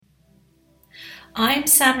I'm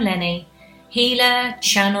Sam Lenny, healer,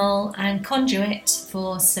 channel and conduit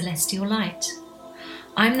for Celestial Light.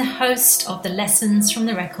 I'm the host of the Lessons from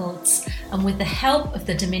the Records, and with the help of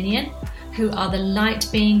the Dominion, who are the light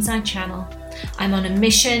beings I channel, I'm on a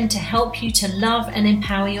mission to help you to love and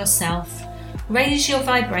empower yourself, raise your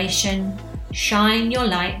vibration, shine your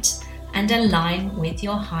light and align with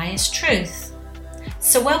your highest truth.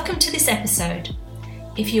 So welcome to this episode.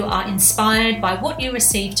 If you are inspired by what you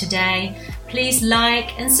received today, please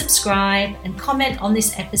like and subscribe and comment on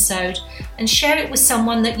this episode and share it with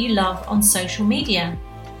someone that you love on social media.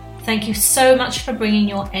 Thank you so much for bringing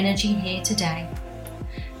your energy here today.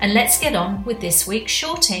 And let's get on with this week's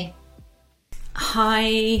shorty.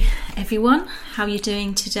 Hi everyone, how are you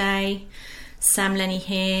doing today? Sam Lenny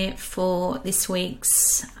here for this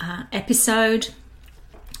week's episode.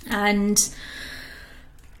 And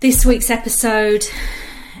this week's episode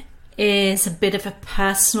is a bit of a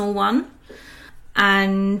personal one,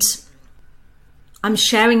 and I'm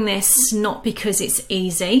sharing this not because it's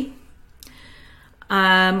easy,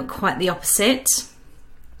 quite the opposite,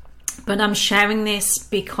 but I'm sharing this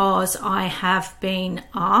because I have been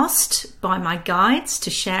asked by my guides to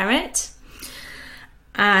share it.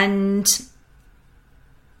 And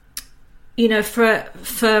you know, for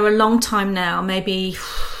a long time now, maybe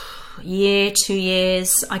year, 2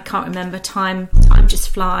 years, I can't remember, time just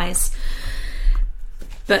flies,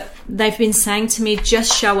 but they've been saying to me,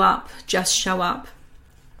 just show up, tell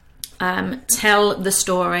the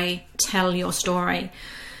story, tell your story.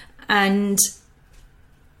 And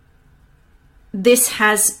this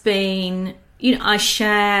has been, you know, I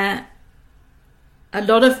share a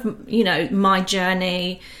lot of, you know, my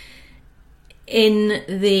journey in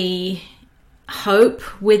the hope,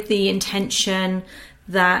 with the intention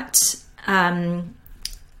that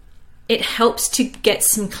it helps to get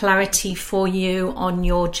some clarity for you on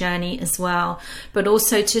your journey as well, but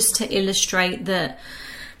also just to illustrate that,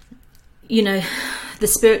 you know, the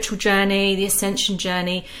spiritual journey, the ascension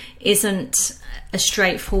journey isn't a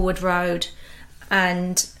straightforward road,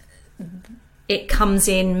 and it comes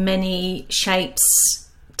in many shapes,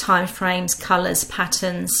 time frames, colors,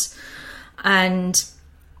 patterns. And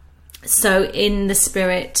so in the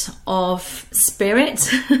spirit of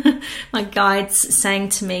spirit, my guides saying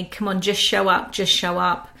to me, come on, just show up.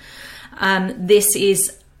 This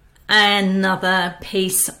is another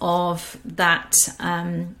piece of that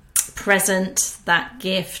present, that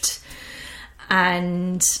gift,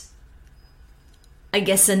 and I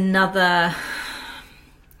guess another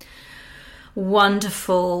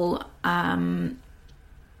wonderful part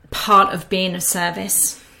of being of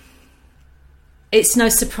service. It's no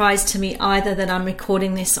surprise to me either that I'm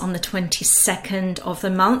recording this on the 22nd of the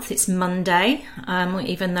month. It's Monday,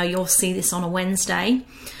 even though you'll see this on a Wednesday,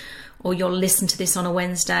 or you'll listen to this on a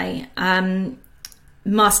Wednesday.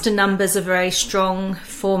 Master numbers are very strong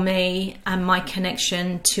for me and my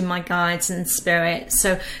connection to my guides and spirit.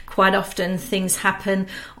 So quite often things happen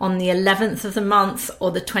on the 11th of the month, or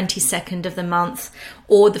the 22nd of the month,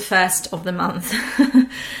 or the 1st of the month.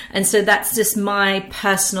 And so that's just my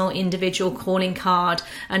personal individual calling card.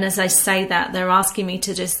 And as I say that, they're asking me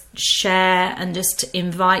to just share and just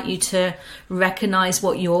invite you to recognize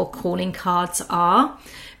what your calling cards are,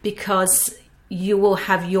 because you will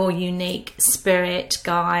have your unique spirit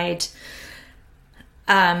guide,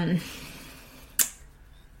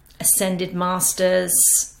 ascended masters,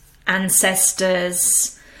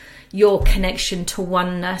 ancestors, your connection to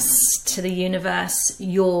oneness, to the universe,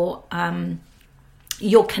 your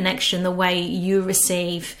connection, the way you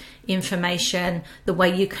receive information, the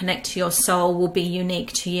way you connect to your soul will be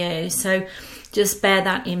unique to you. So just bear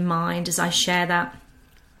that in mind as I share that.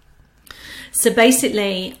 So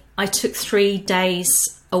basically, I took 3 days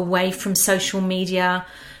away from social media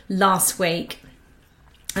last week,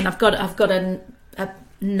 and I've got a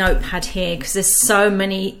notepad here because there's so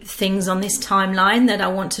many things on this timeline that I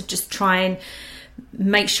want to just try and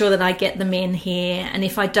make sure that I get them in here. And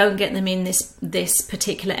if I don't get them in this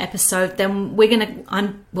particular episode, then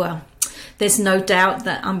there's no doubt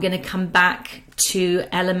that I'm going to come back to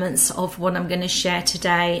elements of what I'm going to share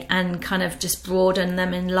today and kind of just broaden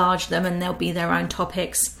them, enlarge them, and they'll be their own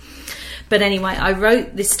topics. But anyway, I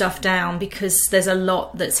wrote this stuff down because there's a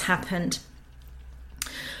lot that's happened.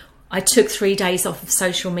 I took 3 days off of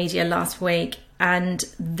social media last week, and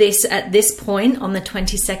at this point on the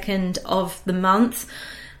 22nd of the month,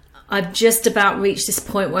 I've just about reached this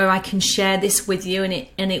point where I can share this with you,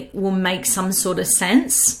 and it will make some sort of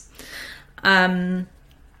sense.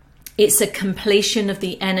 It's a completion of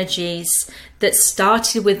the energies that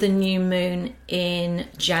started with the new moon in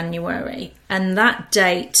January, and that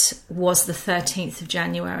date was the 13th of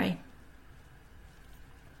January.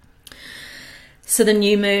 So the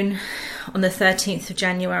new moon on the 13th of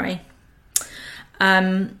January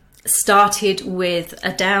started with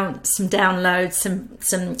some downloads,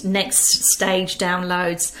 some next stage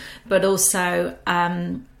downloads, but also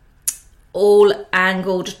all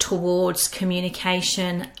angled towards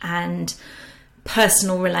communication and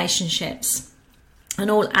personal relationships,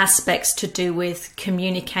 and all aspects to do with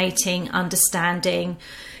communicating, understanding,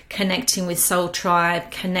 connecting with soul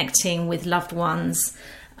tribe, connecting with loved ones,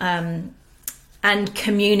 and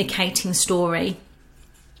communicating story.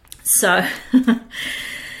 So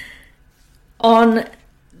on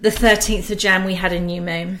the 13th of Jan, we had a new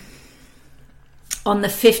moon. On the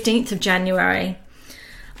 15th of January,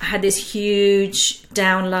 I had this huge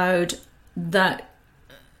download that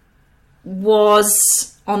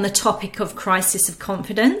was on the topic of crisis of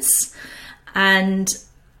confidence. And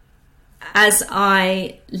as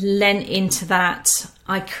I lent into that,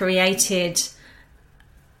 I created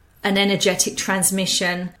an energetic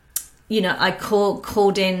transmission. You know, I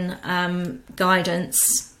called in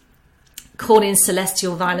guidance, called in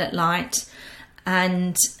celestial violet light,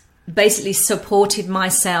 and basically self-supported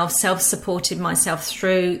myself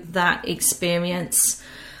through that experience,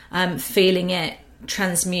 feeling it,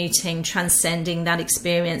 transmuting, transcending that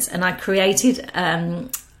experience. And I created a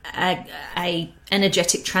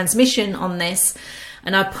energetic transmission on this,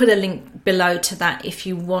 and I'll put a link below to that if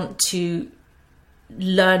you want to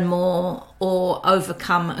learn more or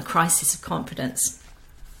overcome a crisis of confidence.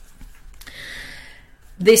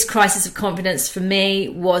 This crisis of confidence for me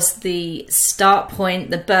was the start point,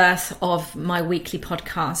 the birth of my weekly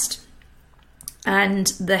podcast, and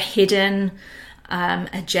the hidden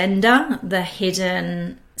agenda, the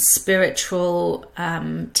hidden spiritual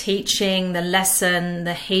teaching, the lesson,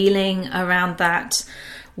 the healing around that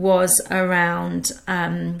was around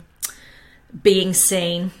being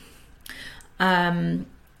seen. And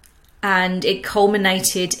it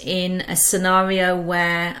culminated in a scenario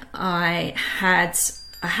where I had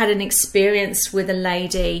an experience with a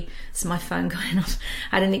lady. Is my phone going off?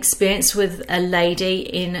 I had an experience with a lady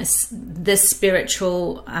in the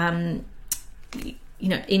spiritual,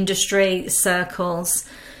 industry circles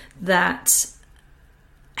that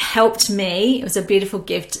helped me. It was a beautiful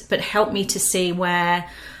gift, but helped me to see where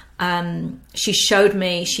she showed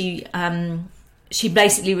me. She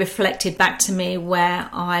basically reflected back to me where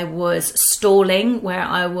I was stalling, where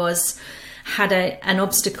I had an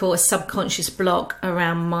obstacle, a subconscious block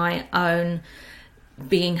around my own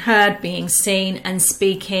being heard, being seen, and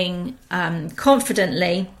speaking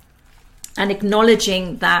confidently, and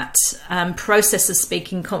acknowledging that process of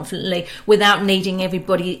speaking confidently without needing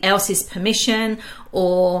everybody else's permission,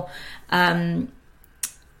 or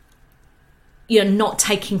not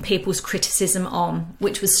taking people's criticism on,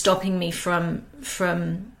 which was stopping me from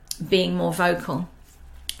being more vocal.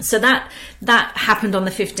 So that happened on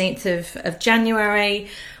the 15th of January,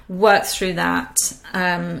 worked through that,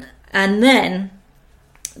 and then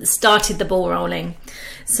started the ball rolling.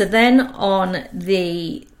 So then on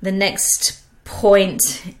the next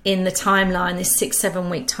point in the timeline, this 6-7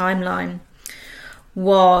 week timeline,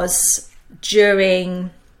 was during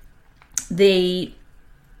the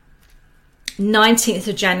 19th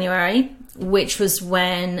of January, which was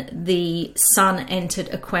when the sun entered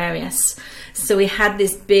Aquarius. So we had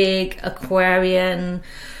this big Aquarian,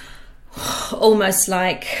 almost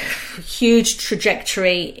like huge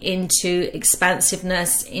trajectory into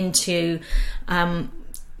expansiveness, into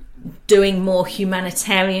doing more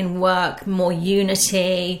humanitarian work, more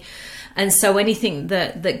unity. And so anything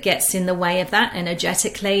that gets in the way of that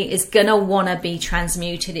energetically is going to want to be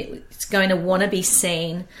transmuted. It's going to want to be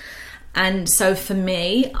seen. And so for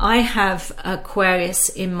me, I have Aquarius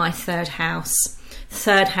in my third house.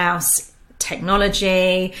 Third house,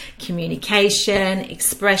 technology, communication,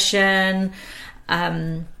 expression,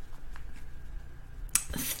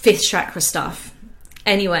 fifth chakra stuff.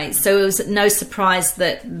 Anyway, so it was no surprise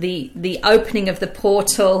that the opening of the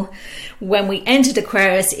portal, when we entered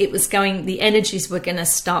Aquarius, the energies were going to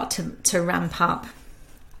start to ramp up.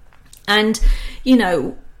 And,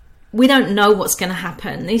 we don't know what's going to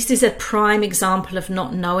happen. This is a prime example of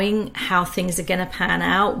not knowing how things are going to pan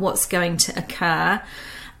out, what's going to occur,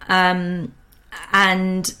 and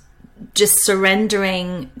just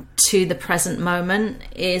surrendering to the present moment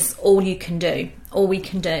is all you can do, all we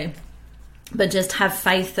can do. But just have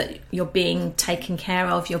faith that you're being taken care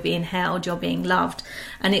of, you're being held, you're being loved.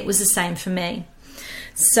 And it was the same for me.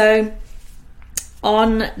 So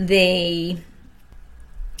on the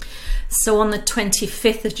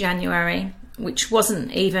 25th of January, which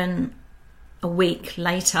wasn't even a week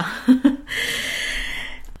later,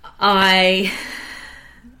 I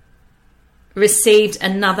received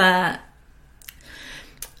another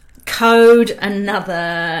code,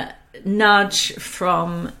 another nudge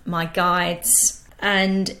from my guides,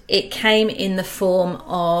 and it came in the form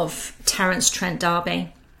of Terence Trent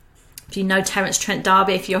D'Arby. If you know Terence Trent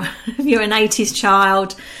D'Arby, if you're an 80s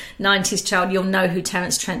child, 90s child, you'll know who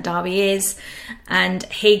Terence Trent D'Arby is. And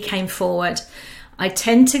he came forward.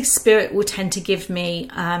 Spirit will tend to give me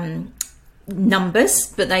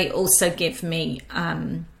numbers, but they also give me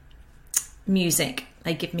music.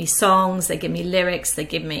 They give me songs, they give me lyrics, they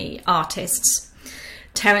give me artists.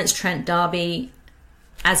 Terence Trent D'Arby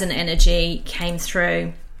as an energy came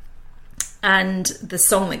through. And the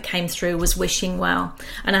song that came through was Wishing Well.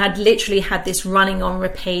 And I had literally had this running on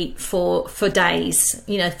repeat for days,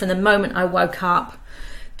 from the moment I woke up.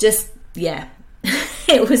 It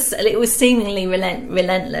was seemingly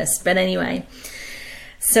relentless. But anyway,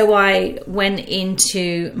 so I went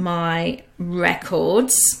into my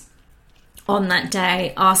records on that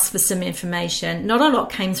day, asked for some information. Not a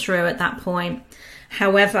lot came through at that point.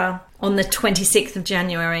 However, on the 26th of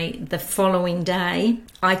January, the following day,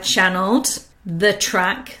 I channeled the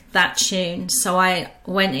track, that tune. So I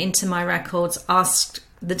went into my records, asked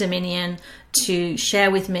the Dominion to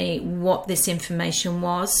share with me what this information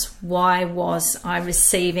was. Why was I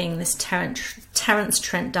receiving this Terence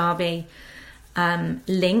Trent D'Arby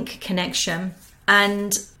link connection?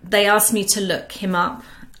 And they asked me to look him up.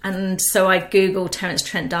 And so I Googled Terence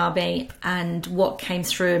Trent D'Arby, and what came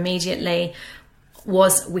through immediately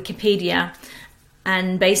was Wikipedia.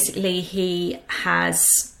 And basically he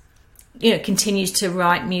has, continues to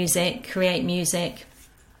write music, create music,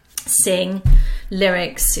 sing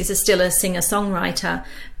lyrics. He's still a singer-songwriter,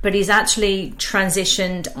 but he's actually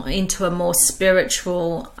transitioned into a more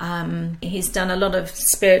spiritual, he's done a lot of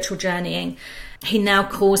spiritual journeying. He now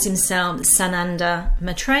calls himself Sananda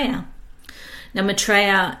Maitreya. Now Lord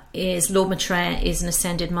Maitreya is an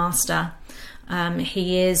ascended master.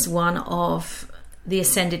 He is one of the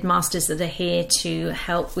ascended masters that are here to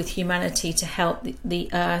help with humanity, to help the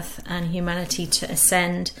earth and humanity to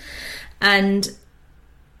ascend. And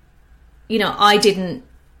I didn't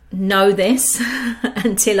know this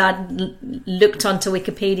until I looked onto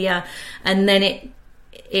Wikipedia, and then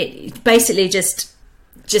it basically just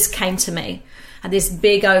came to me. And this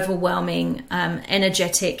big, overwhelming,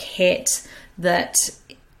 energetic hit that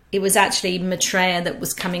it was actually Maitreya that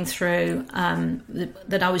was coming through,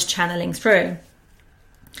 that I was channeling through.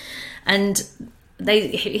 And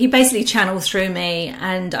he basically channeled through me,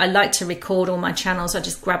 and I like to record all my channels. I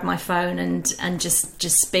just grab my phone and just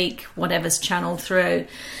speak whatever's channeled through.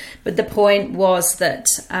 But the point was that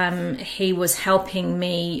he was helping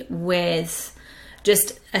me with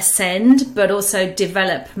just ascend, but also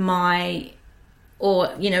develop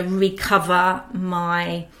recover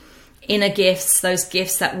my inner gifts, those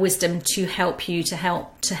gifts, that wisdom to help you, to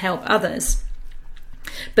help others.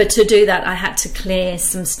 But to do that, I had to clear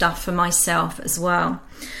some stuff for myself as well.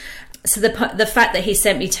 So the fact that he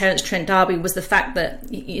sent me Terence Trent D'Arby was the fact that,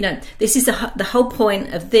 this is the whole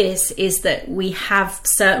point of this, is that we have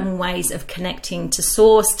certain ways of connecting to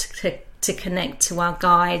source, to connect to our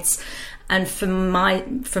guides. And for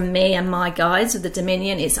me and my guides of the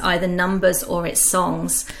Dominion, it's either numbers or it's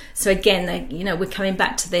songs. So again, we're coming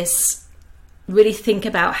back to this. Really think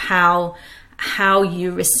about how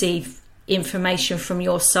you receive information from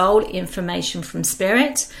your soul, information from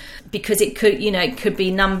spirit, because it could be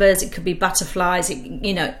numbers, it could be butterflies,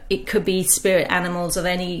 it could be spirit animals of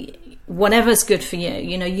whatever's good for you.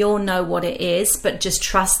 You'll know what it is, but just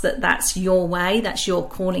trust that that's your way, that's your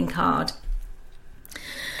calling card.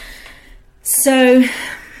 So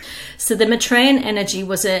the Maitreyan energy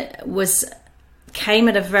came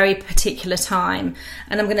at a very particular time,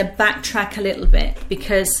 and I'm going to backtrack a little bit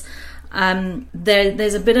because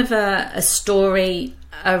there's a bit of a story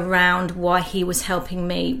around why he was helping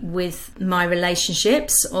me with my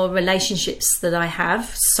relationships, or relationships that I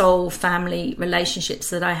have, soul family relationships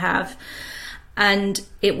that I have. And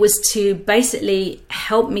it was to basically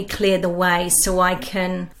help me clear the way so I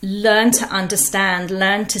can learn to understand,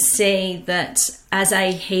 learn to see that as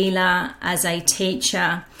a healer, as a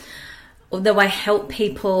teacher, although I help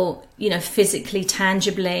people, physically,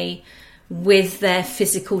 tangibly with their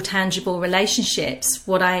physical, tangible relationships,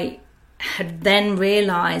 what I had then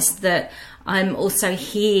realized that I'm also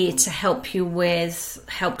here to help clients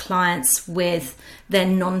with their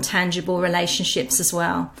non-tangible relationships as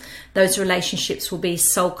well. Those relationships will be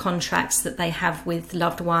soul contracts that they have with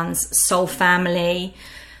loved ones, soul family,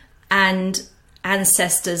 and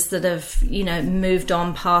ancestors that have, moved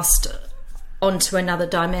on onto another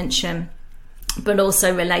dimension. but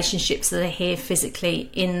also relationships that are here physically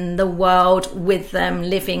in the world with them,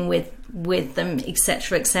 living with them,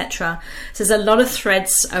 etc., etc. So there's a lot of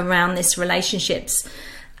threads around this relationships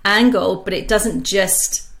angle, but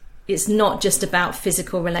it's not just about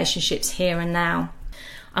physical relationships here and now.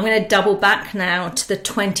 I'm going to double back now to the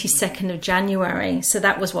 22nd of January. So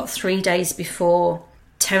that was 3 days before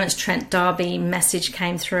Terence Trent D'Arby message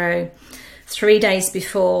came through. 3 days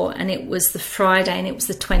before, and it was the Friday, and it was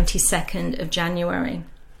the 22nd of January.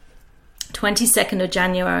 22nd of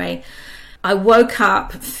January, I woke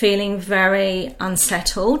up feeling very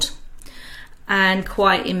unsettled and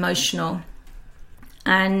quite emotional.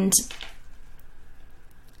 And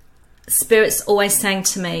Spirit's always saying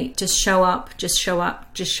to me, just show up, just show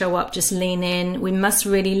up, just show up, just lean in. We must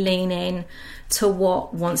really lean in to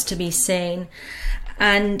what wants to be seen.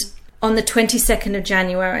 And on the 22nd of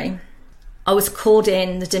January, I was called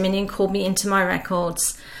in, the Dominion called me into my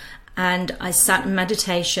records, and I sat in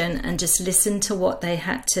meditation and just listened to what they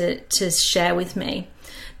had to share with me.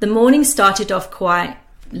 The morning started off quite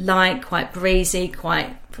light, quite breezy,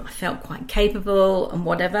 I felt quite capable and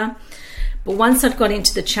whatever. But once I'd got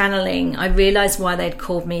into the channeling, I realized why they'd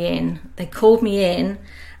called me in. They called me in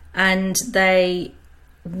and they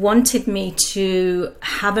wanted me to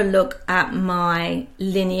have a look at my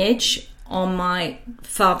lineage on my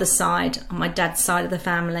father's side, on my dad's side of the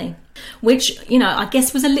family, which, I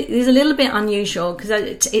guess is a little bit unusual, because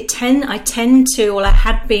I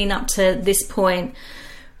had been up to this point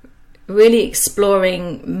really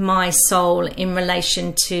exploring my soul in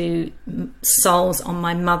relation to souls on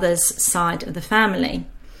my mother's side of the family.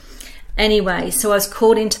 Anyway, so I was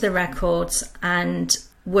called into the records and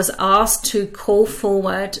was asked to call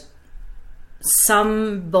forward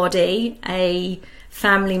somebody, a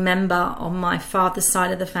family member on my father's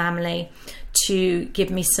side of the family, to give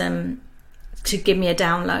me a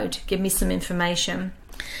download, give me some information.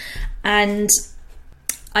 And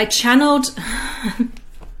I channeled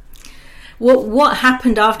what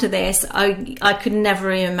happened after this. I could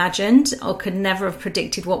never have imagined or could never have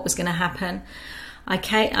predicted what was going to happen.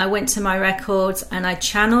 I went to my records and I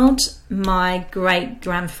channeled my great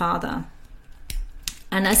grandfather,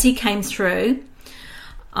 and as he came through,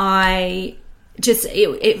 it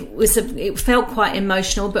felt quite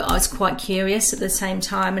emotional, but I was quite curious at the same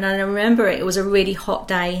time. And I remember it was a really hot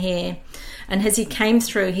day here, and as he came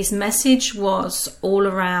through, his message was all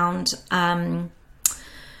around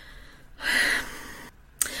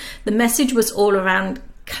the message was all around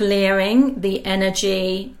clearing the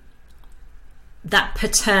energy, that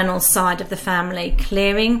paternal side of the family,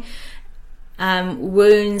 clearing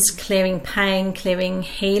wounds, clearing pain, clearing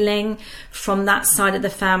healing from that side of the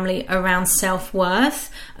family around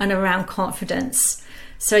self-worth and around confidence.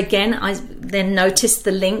 So again, I then noticed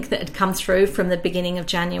the link that had come through from the beginning of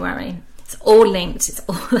January. It's all linked. It's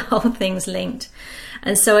all, the whole thing's linked.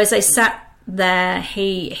 And so as I sat there,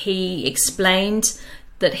 he explained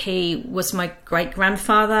that he was my great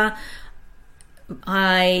grandfather.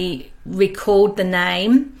 I recalled the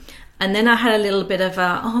name, and then I had a little bit of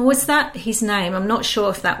was that his name? I'm not sure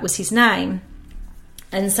if that was his name.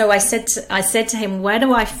 And so I said to him, where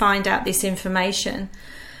do I find out this information?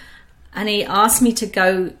 And he asked me to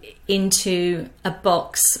go into a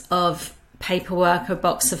box of paperwork, a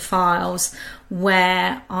box of files,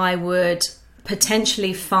 where I would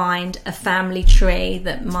potentially find a family tree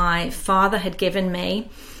that my father had given me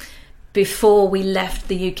before we left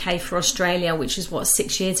the UK for Australia, which is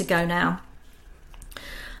 6 years ago now.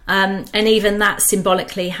 And even that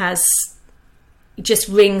symbolically just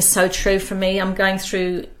rings so true for me.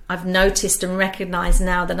 I've noticed and recognized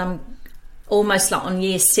now that I'm almost like on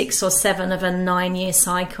year 6 or 7 of a 9-year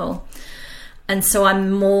cycle. And so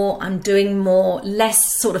I'm doing less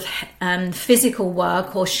sort of physical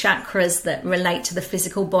work or chakras that relate to the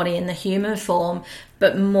physical body in the human form,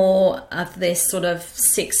 but more of this sort of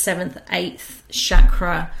 6th, 7th, 8th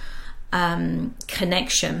chakra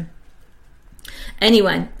connection.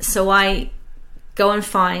 Anyway, so I go and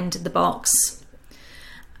find the box,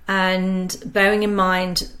 and bearing in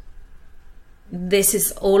mind, this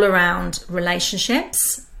is all around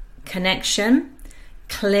relationships, connection,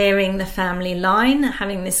 clearing the family line,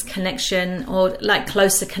 having this connection or like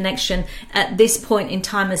closer connection at this point in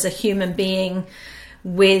time as a human being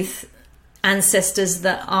with ancestors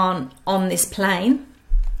that aren't on this plane.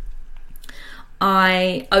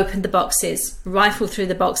 I opened the boxes, rifled through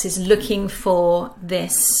the boxes, looking for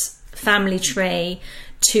this family tree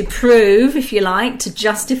to prove, if you like, to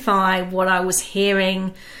justify what I was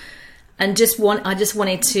hearing, and I just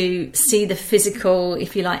wanted to see the physical,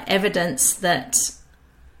 if you like, evidence that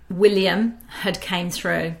William had came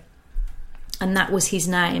through, and that was his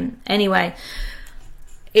name. Anyway,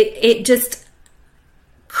 it just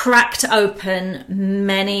cracked open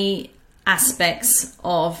many aspects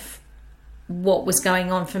of what was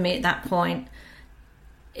going on for me at that point,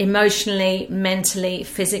 emotionally, mentally,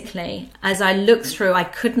 physically. As I looked through, I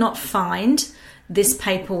could not find this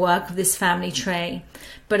paperwork of this family tree.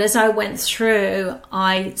 But as I went through,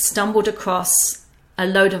 I stumbled across a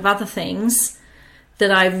load of other things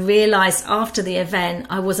that I realized after the event.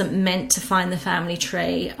 I wasn't meant to find the family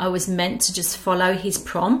tree. I was meant to just follow his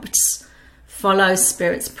prompts, follow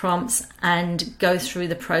Spirit's prompts, and go through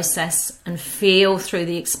the process and feel through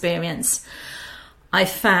the experience. I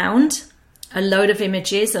found a load of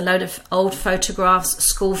images, a load of old photographs,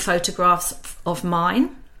 school photographs of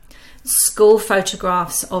mine, school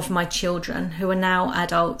photographs of my children who are now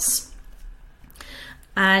adults.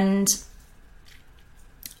 And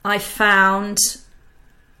I found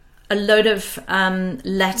a load of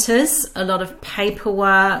letters, a lot of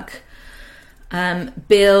paperwork,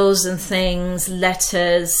 bills and things,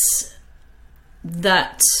 letters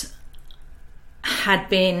that had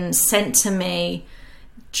been sent to me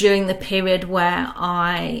during the period where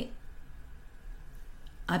I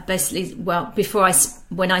basically,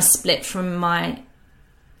 when I split from my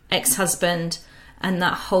ex-husband, and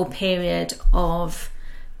that whole period of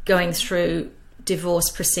going through divorce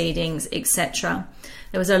proceedings, etc.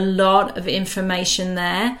 There was a lot of information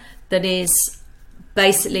there that is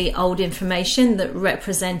basically old information that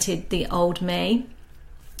represented the old me.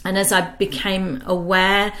 And as I became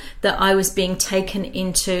aware that I was being taken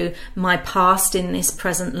into my past in this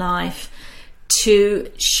present life, to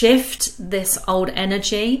shift this old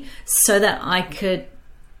energy so that I could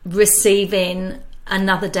receive in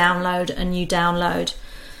another download, a new download,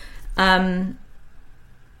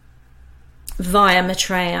 via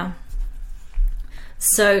Maitreya.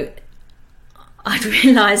 So I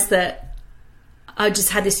realized that I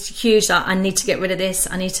just had this huge, I need to get rid of this.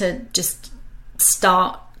 I need to just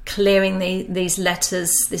start clearing these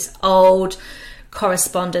letters, this old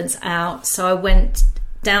correspondence out. So I went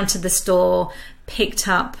down to the store, picked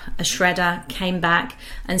up a shredder, came back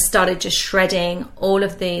and started just shredding all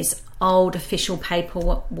of these old official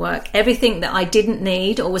paperwork. Everything that I didn't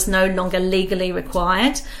need or was no longer legally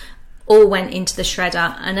required all went into the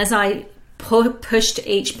shredder. And as I pushed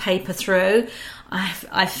each paper through,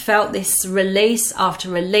 I felt this release after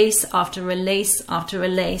release after release after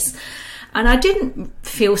release. And I didn't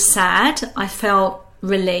feel sad, I felt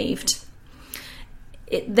relieved.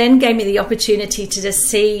 It then gave me the opportunity to just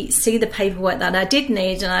see the paperwork that I did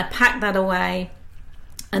need, and I packed that away.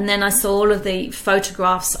 And then I saw all of the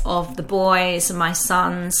photographs of the boys and my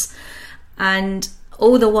sons, and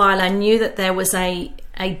all the while I knew that there was a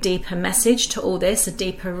deeper message to all this, a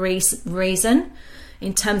deeper reason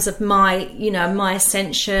in terms of my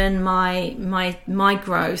ascension, my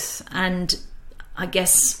growth, and I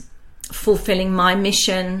guess fulfilling my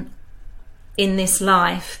mission in this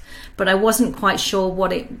life. But I wasn't quite sure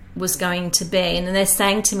what it was going to be. And they're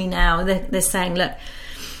saying to me now, they're saying, look,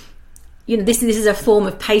 this is a form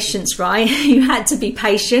of patience, right? You had to be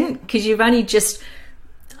patient because you've only just,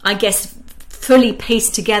 I guess, fully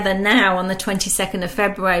pieced together now on the 22nd of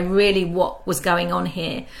February, really what was going on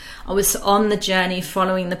here. I was on the journey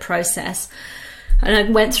following the process. And I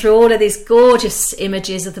went through all of these gorgeous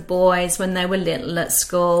images of the boys when they were little at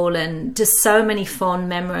school, and just so many fond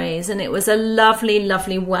memories. And it was a lovely,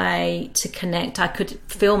 lovely way to connect. I could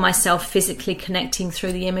feel myself physically connecting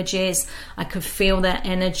through the images. I could feel their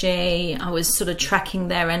energy. I was sort of tracking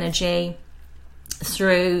their energy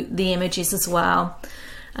through the images as well.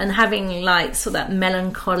 And having like sort of that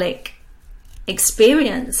melancholic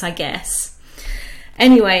experience, I guess.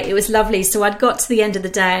 Anyway, it was lovely. So I'd got to the end of the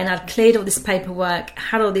day and I'd cleared all this paperwork,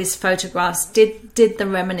 had all these photographs, did the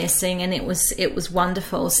reminiscing, and it was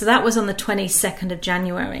wonderful. So that was on the 22nd of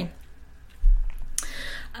January.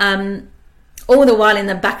 All the while in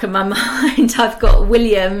the back of my mind, I've got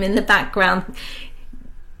William in the background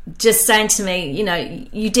just saying to me,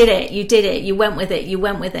 you did it, you went with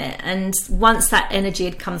it. And once that energy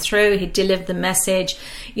had come through, he'd delivered the message,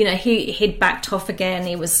 he'd backed off again.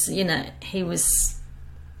 He was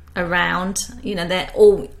around, they're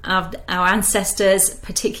all our ancestors,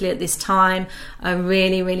 particularly at this time, are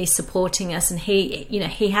really, really supporting us. And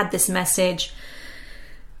he had this message.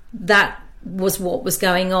 That was what was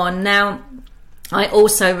going on. Now, I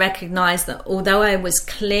also recognized that although I was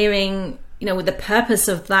clearing, with the purpose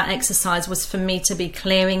of that exercise was for me to be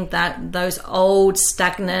clearing those old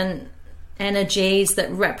stagnant energies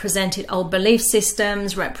that represented old belief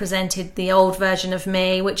systems, represented the old version of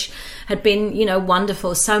me, which had been,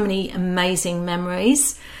 wonderful, so many amazing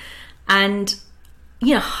memories. And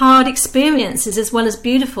hard experiences as well as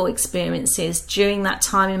beautiful experiences during that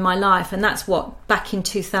time in my life. And that's what, back in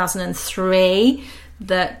 2003,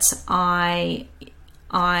 that my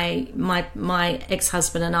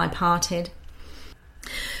ex-husband and I parted.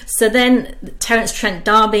 So then Terence Trent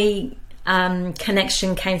D'Arby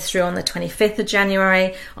connection came through on the 25th of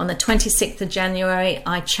January. On the 26th of January,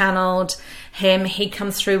 I channeled him. He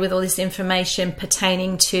come through with all this information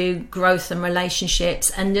pertaining to growth and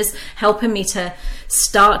relationships, and just helping me to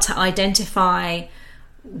start to identify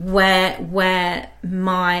where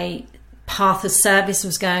my path of service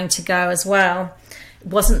was going to go as well. It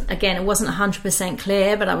wasn't 100%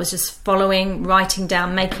 clear, but I was just following, writing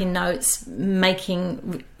down, making notes,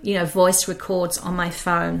 making voice records on my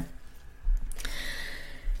phone.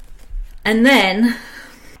 And then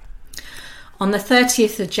on the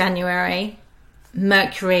 30th of January,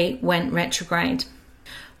 Mercury went retrograde.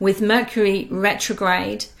 With Mercury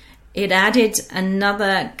retrograde, it added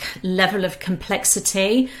another level of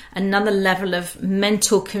complexity, another level of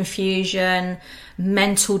mental confusion,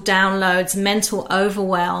 mental downloads, mental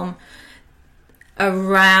overwhelm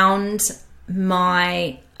around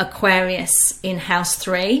my Aquarius in house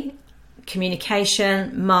 3,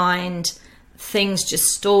 communication, mind, things just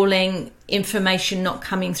stalling, information not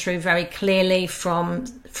coming through very clearly from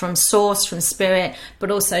source, from spirit,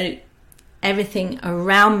 but also everything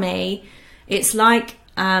around me. It's like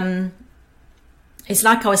I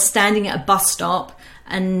was standing at a bus stop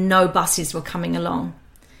and no buses were coming along.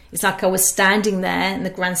 It's like I was standing there in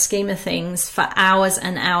the grand scheme of things for hours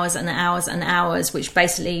and hours and hours and hours, which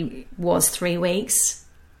basically was 3 weeks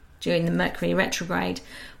during the Mercury retrograde,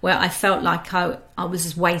 where I felt like I was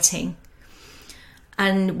just waiting.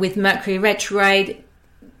 And with Mercury retrograde,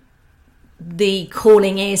 the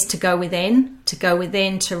calling is to go within,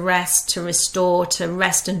 to rest, to restore, to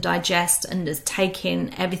rest and digest, and just take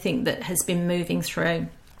in everything that has been moving through.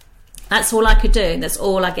 That's all I could do. That's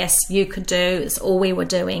all I guess you could do. That's all we were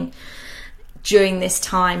doing during this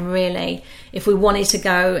time, really. If we wanted to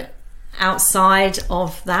go outside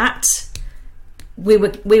of that, we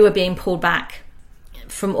were being pulled back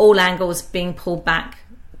from all angles, being pulled back,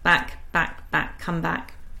 come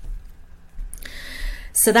back.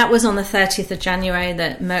 So that was on the 30th of January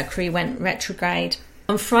that Mercury went retrograde.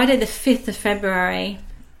 On Friday the 5th of February,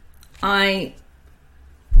 I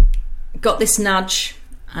got this nudge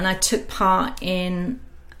and I took part in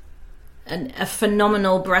a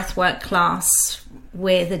phenomenal breathwork class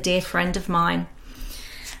with a dear friend of mine.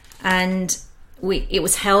 And it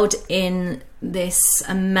was held in this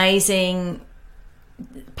amazing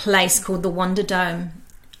place called the Wonder Dome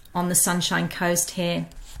on the Sunshine Coast here.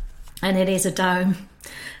 And it is a dome,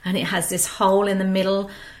 and it has this hole in the middle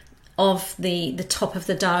of the top of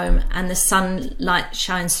the dome, and the sunlight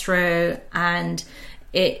shines through, and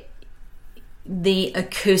the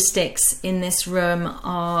acoustics in this room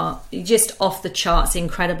are just off the charts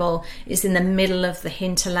incredible. It's in the middle of the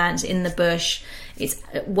hinterland, in the bush.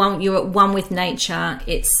 You're at one with nature.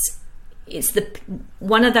 It's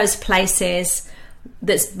one of those places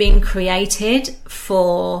that's been created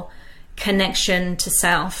for connection to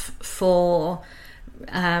self, for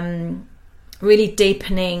really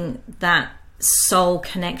deepening that soul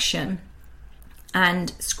connection.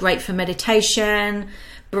 And it's great for meditation,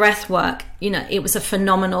 breath work. It was a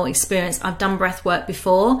phenomenal experience. I've done breath work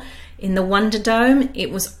before in the Wonder Dome.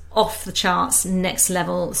 It was off the charts, next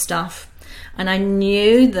level stuff. And I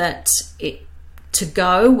knew that to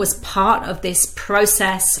go was part of this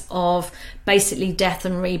process of basically death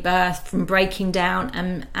and rebirth, from breaking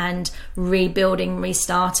down and rebuilding,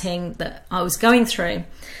 restarting, that I was going through.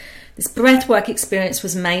 This breathwork experience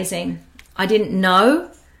was amazing. I didn't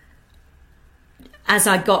know, as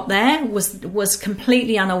I got there, was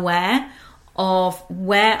completely unaware of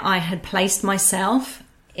where I had placed myself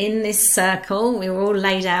in this circle. We were all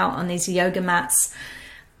laid out on these yoga mats.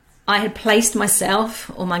 I had placed myself,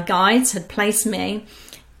 or my guides had placed me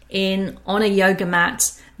on a yoga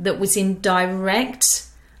mat that was in direct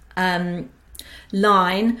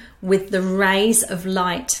line with the rays of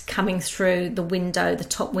light coming through the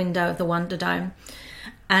top window of the Wonder Dome.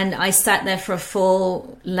 And I sat there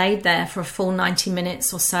laid there for a full 90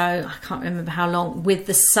 minutes or so, I can't remember how long, with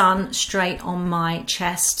the sun straight on my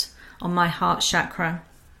chest, on my heart chakra.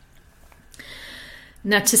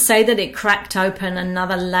 Now, to say that it cracked open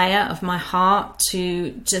another layer of my heart to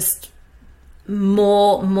just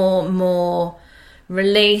more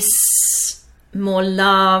release, more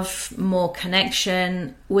love, more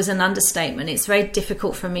connection was an understatement. It's very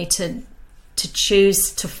difficult for me to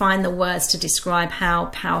choose to find the words to describe how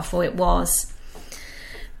powerful it was.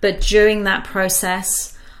 But during that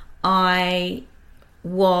process, I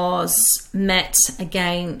was met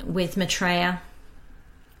again with Maitreya.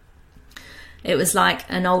 It was like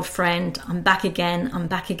an old friend. I'm back again.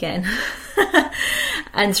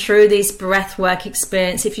 And through this breathwork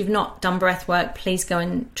experience, if you've not done breathwork, please go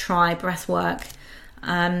and try breathwork.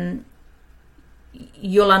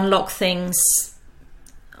 You'll unlock things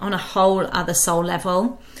on a whole other soul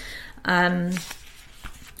level. I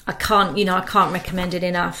can't recommend it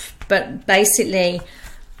enough. But basically,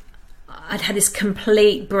 I'd had this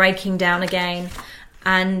complete breaking down again,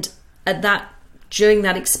 and during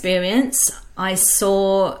that experience, I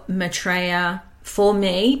saw Maitreya for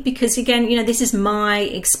me, because again, this is my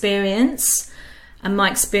experience, and my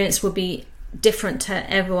experience will be different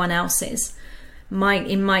to everyone else's.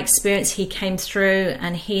 In my experience, he came through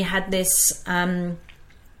and he had this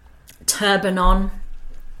turban on,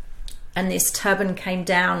 and this turban came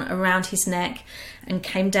down around his neck and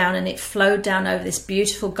came down, and it flowed down over this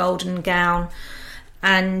beautiful golden gown.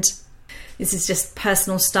 And this is just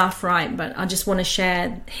personal stuff, right? But I just want to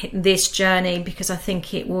share this journey because I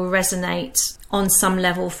think it will resonate on some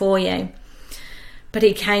level for you. But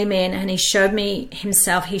he came in and he showed me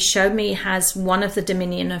himself. He showed me he has one of the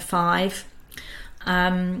Dominion of 5.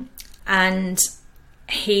 And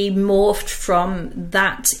he morphed from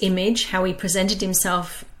that image, how he presented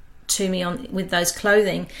himself to me with those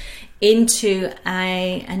clothing, into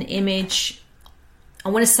an image, I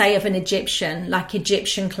want to say, of an Egyptian, like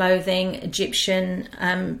Egyptian clothing, Egyptian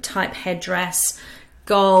type headdress,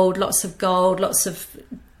 gold, lots of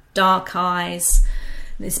dark eyes,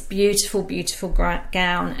 this beautiful, beautiful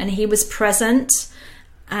gown. And he was present.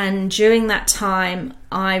 And during that time,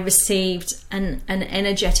 I received an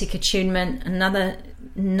energetic attunement,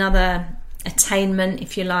 another attainment,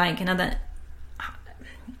 if you like, another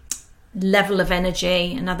level of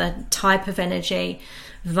energy, another type of energy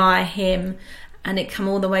via him. And it came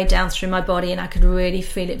all the way down through my body, and I could really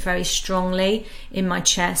feel it very strongly in my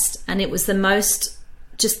chest. And it was the most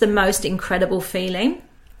incredible feeling.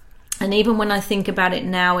 And even when I think about it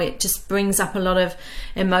now, it just brings up a lot of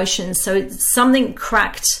emotions. So it's something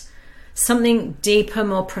cracked, something deeper,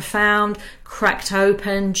 more profound, cracked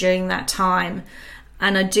open during that time.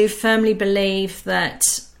 And I do firmly believe that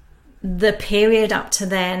the period up to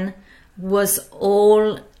then was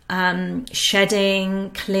all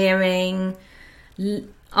shedding, clearing,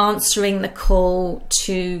 answering the call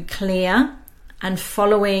to clear, and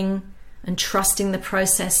following and trusting the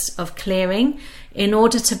process of clearing in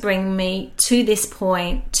order to bring me to this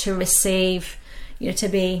point to receive, to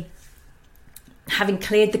be having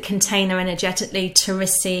cleared the container energetically to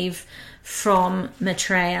receive from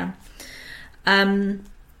Maitreya.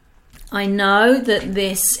 I know that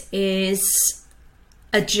this is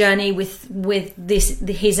a journey with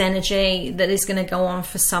his energy that is going to go on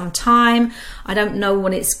for some time. I don't know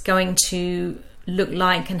what it's going to look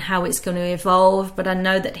like and how it's going to evolve, but I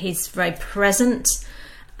know that he's very present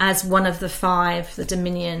as one of the 5, the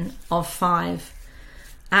Dominion of 5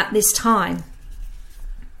 at this time.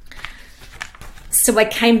 So I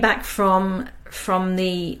came back from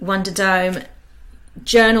the Wonder Dome,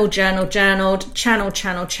 journaled,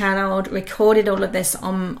 channeled, recorded all of this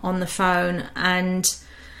on the phone, and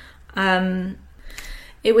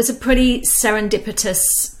it was a pretty serendipitous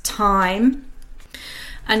time.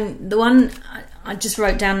 And the one, I just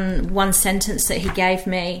wrote down one sentence that he gave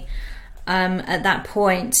me at that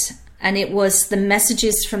point, and it was: the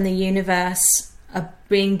messages from the universe are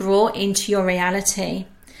being brought into your reality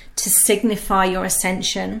to signify your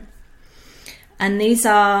ascension. And these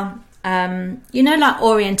are like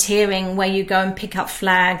orienteering, where you go and pick up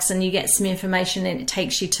flags and you get some information and it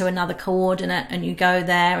takes you to another coordinate, and you go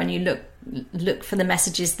there and you look for the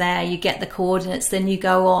messages there, you get the coordinates, then you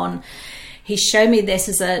go on. He showed me this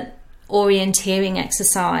as a orienteering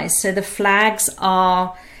exercise. So the flags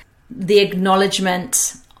are the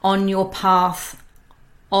acknowledgement on your path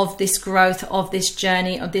of this growth, of this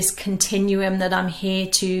journey, of this continuum that I'm here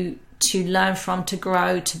to learn from, to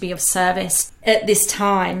grow, to be of service at this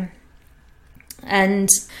time. And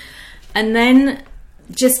then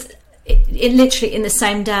just it literally in the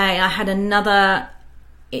same day, I had another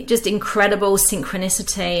just incredible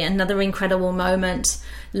synchronicity, another incredible moment.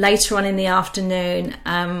 Later on in the afternoon,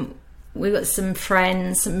 we got some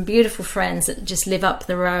beautiful friends that just live up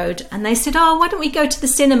the road, and they said, "Oh, why don't we go to the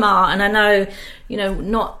cinema?" And I know,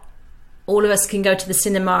 not all of us can go to the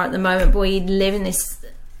cinema at the moment, but we live in this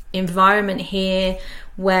environment here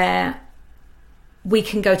where we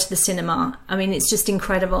can go to the cinema. I mean, it's just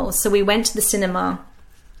incredible. So we went to the cinema,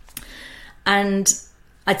 and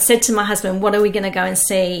I'd said to my husband, "What are we going to go and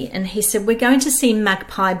see?" And he said, "We're going to see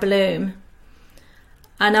Magpie Bloom."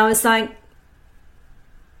 And I was like,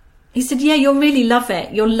 he said, yeah, you'll really love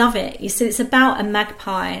it. You'll love it. He said, it's about a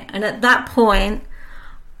magpie. And at that point,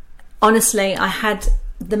 honestly, I had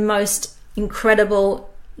the most incredible,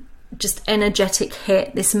 just energetic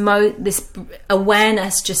hit. This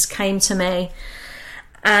awareness just came to me,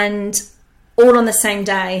 and all on the same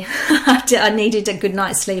day. I needed a good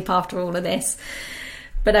night's sleep after all of this.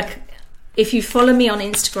 But if you follow me on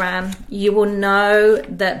Instagram, you will know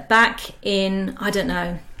that back in, I don't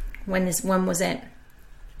know, when was it?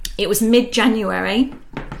 It was mid-January.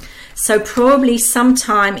 So probably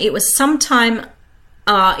it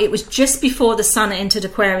was just before the sun entered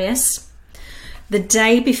Aquarius. The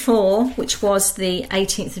day before, which was the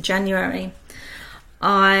 18th of January,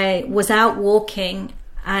 I was out walking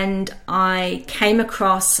and I came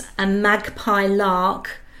across a magpie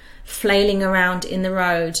lark flailing around in the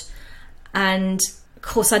road. And of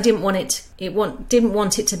course I didn't want it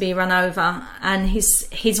to be run over, and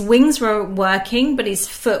his wings were working but his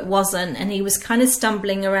foot wasn't, and he was kind of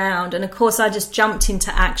stumbling around. And of course I just jumped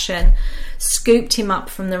into action, scooped him up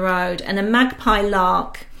from the road. And a magpie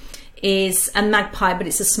lark is a magpie, but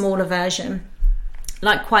it's a smaller version,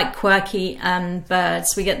 like quite quirky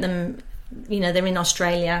birds. We get them, they're in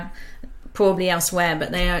Australia, probably elsewhere,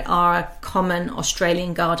 but they are a common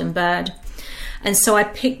Australian garden bird. And so I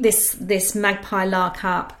picked this magpie lark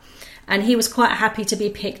up, and he was quite happy to be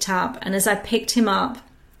picked up. And as I picked him up,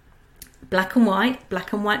 black and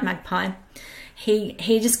white magpie,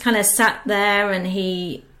 he just kind of sat there, and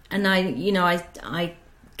I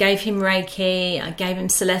gave him Reiki, I gave him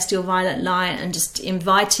celestial violet light, and just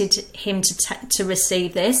invited him to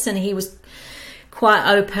receive this. And he was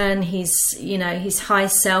quite open. His high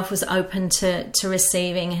self was open to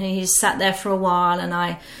receiving, and he just sat there for a while, and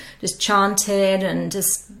I just chanted and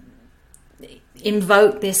just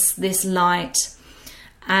invoked this light.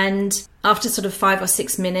 And after sort of 5 or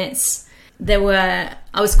 6 minutes, I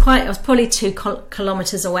was probably 2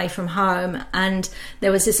 kilometers away from home, and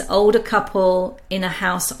there was this older couple in a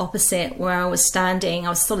house opposite where I was standing. I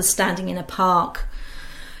was sort of standing in a park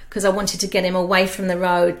because I wanted to get him away from the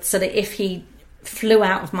road so that if he flew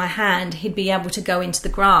out of my hand, he'd be able to go into the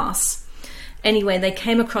grass. Anyway, they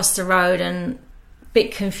came across the road and, bit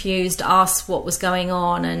confused, asked what was going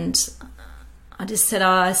on, and I just said,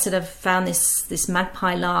 I sort of found this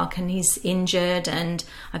magpie lark and he's injured and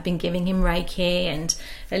I've been giving him Reiki. And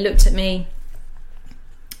they looked at me,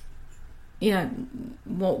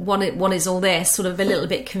 what is all this, sort of a little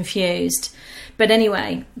bit confused. But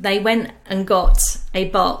anyway, they went and got a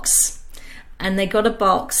box, and they got a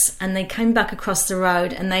box and they came back across the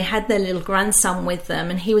road, and they had their little grandson with them,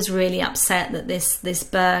 and he was really upset that this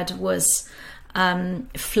bird was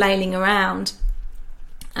flailing around.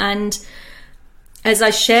 And as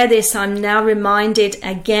I share this, I'm now reminded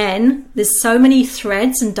again, there's so many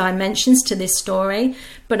threads and dimensions to this story,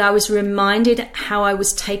 but I was reminded how I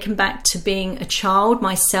was taken back to being a child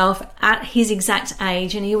myself at his exact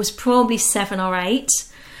age, and he was probably 7 or 8,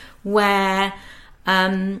 where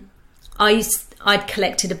I'd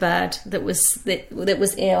collected a bird that was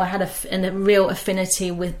ill. I had a real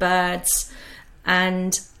affinity with birds,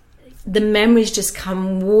 and the memories just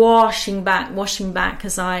come washing back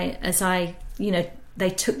as I they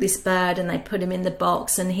took this bird and they put him in the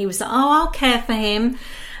box, and he was like, oh, I'll care for him.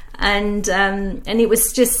 And it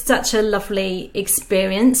was just such a lovely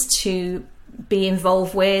experience to be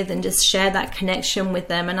involved with and just share that connection with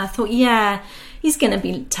them. And I thought, yeah, he's going to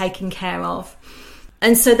be taken care of.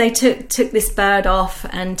 And so they took this bird off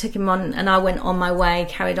and took him on, and I went on my way,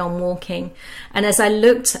 carried on walking. And as I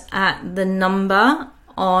looked at the number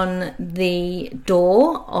on the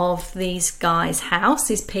door of these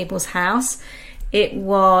people's house, it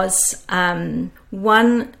was number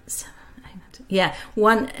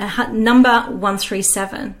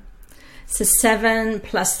 137. So 7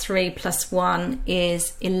 plus 3 plus 1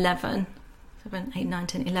 is 11. 7, 8, 9,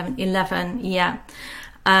 10, 11. 11, yeah.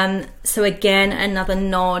 So again, another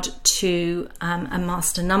nod to a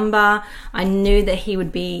master number. I knew that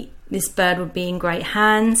this bird would be in great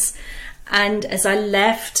hands. And as I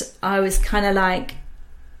left, I was kind of like,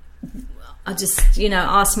 I just,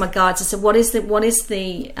 asked my guides, I said, what is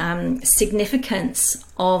the significance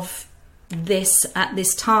of this at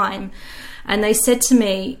this time? And they said to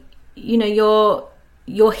me, you're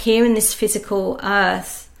here in this physical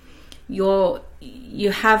earth. You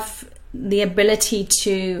have the ability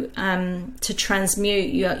to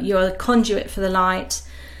transmute. You're a conduit for the light,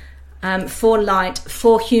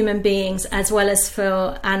 for human beings, as well as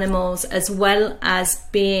for animals, as well as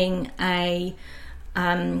being a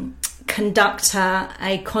conductor,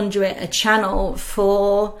 a conduit, a channel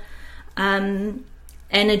for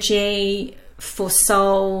energy, for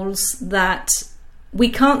souls that we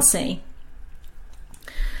can't see.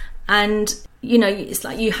 And you know, it's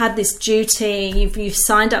like you had this duty, you've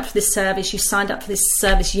signed up for this service, you signed up for this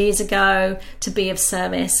service years ago to be of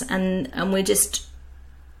service, and we're just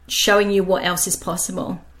showing you what else is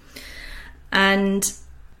possible. And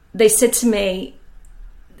they said to me,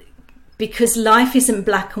 because life isn't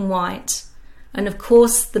black and white, and of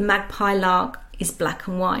course the magpie lark is black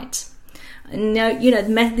and white. And you know,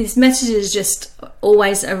 these messages just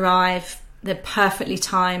always arrive, they're perfectly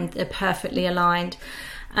timed, they're perfectly aligned.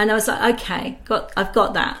 And I was like, okay, I've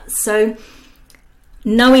got that. So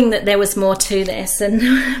knowing that there was more to this, and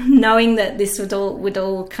knowing that this would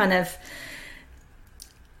all kind of,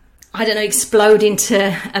 I don't know, explode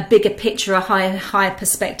into a bigger picture, a higher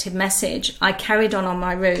perspective message, I carried on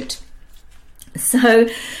my route. So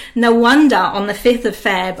no wonder on the 5th of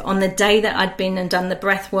Feb, on the day that I'd been and done the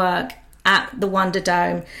breath work at the Wonder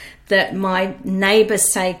Dome, that my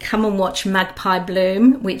neighbours say, come and watch Magpie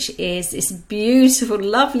Bloom, which is this beautiful,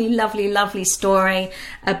 lovely, lovely, lovely story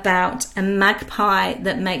about a magpie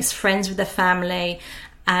that makes friends with the family,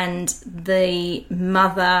 and the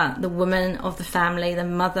mother, the woman of the family, the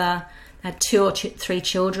mother had 2 or 3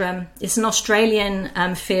 children. It's an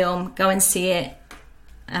Australian film. Go and see it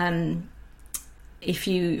if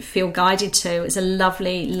you feel guided to. It's a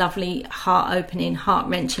lovely, lovely, heart-opening,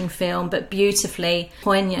 heart-wrenching film, but beautifully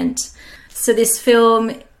poignant. So this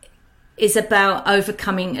film is about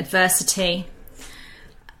overcoming adversity.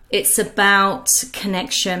 It's about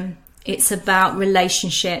connection. It's about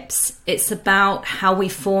relationships. It's about how we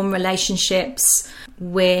form relationships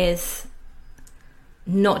with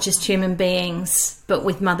not just human beings, but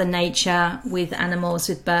with Mother Nature, with animals,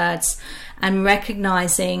 with birds, and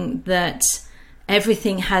recognizing that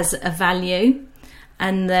everything has a value,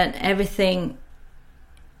 and that everything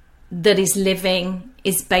that is living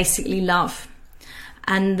is basically love.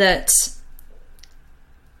 And that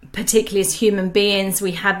particularly as human beings,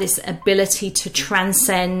 we have this ability to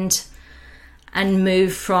transcend and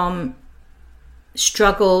move from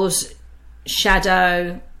struggles,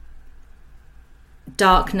 shadow,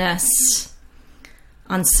 darkness,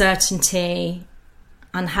 uncertainty,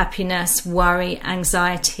 unhappiness, worry,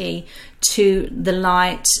 anxiety, to the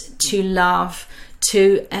light, to love,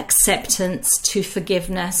 to acceptance, to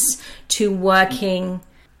forgiveness, to working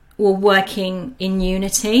in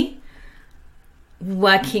unity,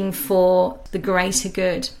 working for the greater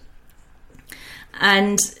good.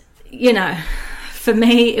 And, you know, for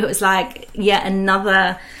me, it was like yet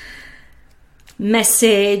another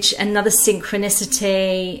message, another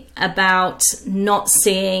synchronicity about not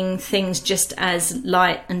seeing things just as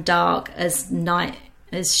light and dark, as night,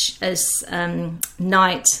 as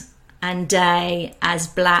night and day, as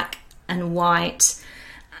black and white,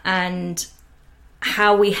 and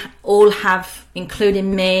how we all have,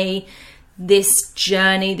 including me, this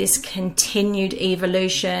journey, this continued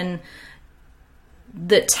evolution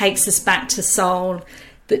that takes us back to soul,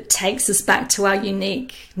 that takes us back to our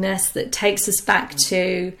uniqueness, that takes us back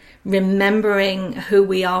to remembering who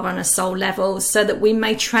we are on a soul level, so that we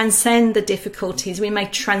may transcend the difficulties, we may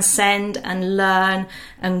transcend and learn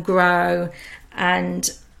and grow, and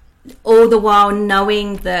all the while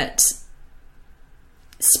knowing that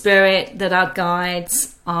Spirit, that our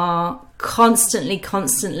guides are constantly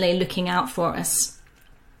looking out for us,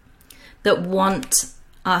 that want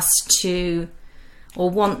us to,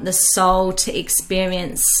 or want the soul to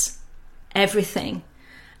experience everything.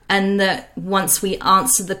 And that once we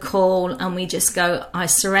answer the call and we just go, I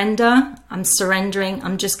surrender, I'm surrendering,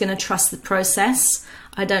 I'm just going to trust the process.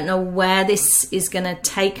 I don't know where this is going to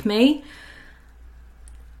take me.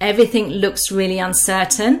 Everything looks really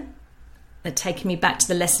uncertain. They're taking me back to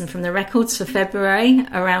the lesson from the records for February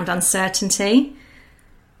around uncertainty.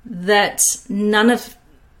 That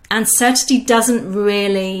uncertainty doesn't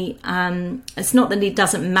really, it's not that it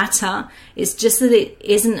doesn't matter, it's just that it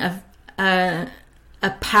isn't a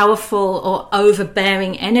powerful or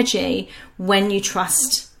overbearing energy when you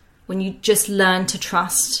trust, when you just learn to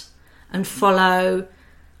trust and follow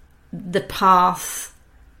the path,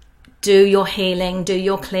 do your healing, do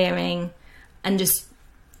your clearing, and just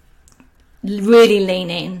really lean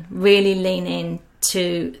in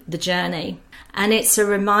to the journey. And it's a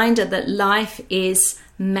reminder that life is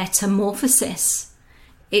metamorphosis.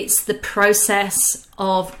 It's the process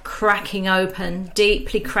of cracking open,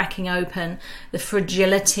 deeply cracking open the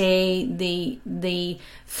fragility, the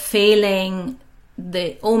feeling,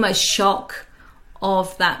 the almost shock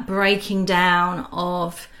of that breaking down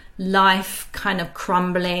of life kind of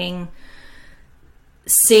crumbling,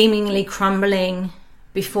 seemingly crumbling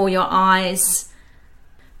before your eyes.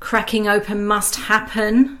 Cracking open must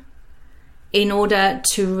happen in order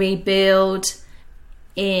to rebuild,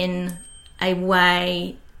 in a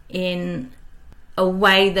way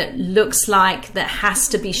that looks like that has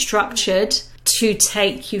to be structured to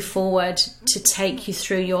take you forward, to take you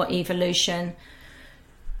through your evolution,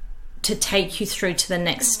 to take you through to the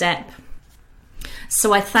next step.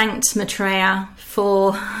 So I thanked Maitreya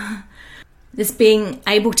for this, being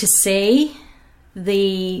able to see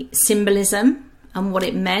the symbolism and what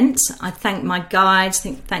it meant. I thank my guides,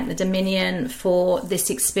 thank the Dominion for this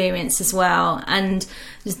experience as well. And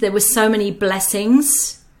there were so many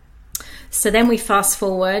blessings. So then we fast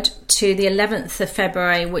forward to the 11th of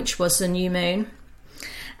February, which was the new moon.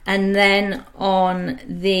 And then on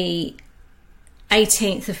the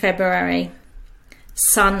 18th of February,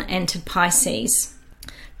 Sun entered Pisces.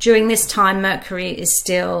 During this time, Mercury is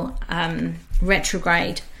still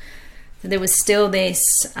retrograde. There was still this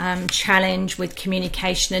challenge with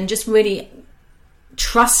communication and just really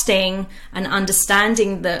trusting and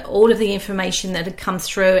understanding that all of the information that had come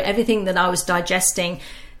through, everything that I was digesting,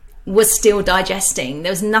 was still digesting.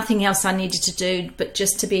 There was nothing else I needed to do but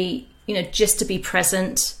just to be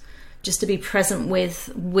present,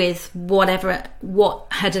 with what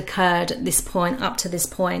had occurred at this point, up to this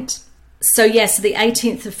point. So yes, the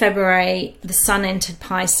 18th of February, the Sun entered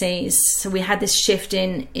Pisces. So we had this shift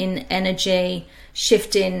in energy,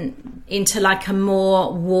 shifting into like a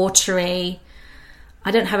more watery.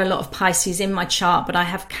 I don't have a lot of Pisces in my chart, but I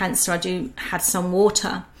have Cancer. I do have some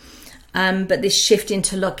water. But this shift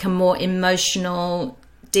into like a more emotional,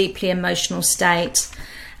 deeply emotional state.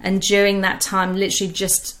 And during that time, literally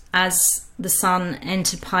just as the Sun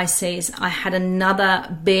entered Pisces, I had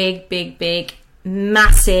another big,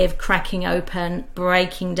 massive cracking open,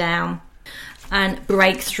 breaking down, and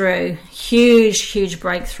breakthrough, huge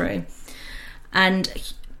breakthrough,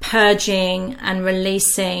 and purging and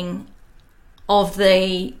releasing of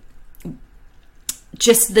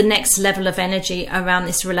just the next level of energy around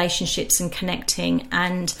this relationships and connecting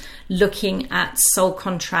and looking at soul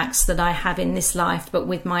contracts that I have in this life, but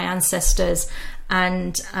with my ancestors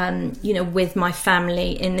and with my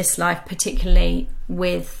family in this life, particularly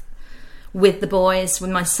with the boys, with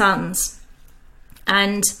my sons.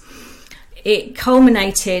 And it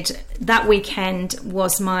culminated, that weekend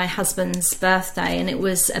was my husband's birthday, and it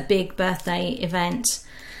was a big birthday event.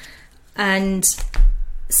 And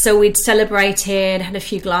so we'd celebrated, had a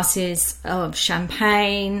few glasses of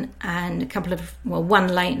champagne and one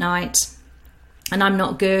late night. And I'm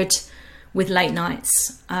not good with late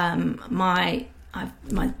nights. My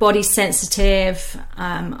body's sensitive.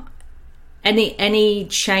 Any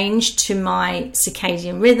change to my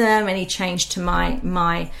circadian rhythm, any change to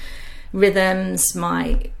my rhythms,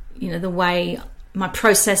 the way my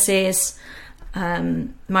processes,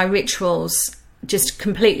 my rituals, just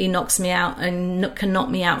completely knocks me out and can knock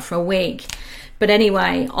me out for a week. But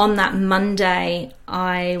anyway, on that Monday,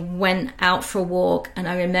 I went out for a walk, and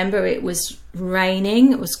I remember it was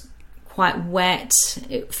raining. It was quite wet.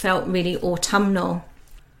 It felt really autumnal.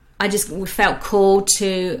 I just felt called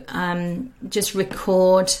to just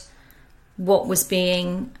record what was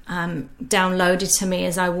being downloaded to me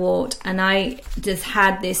as I walked. And I just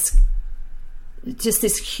had this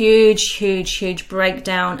huge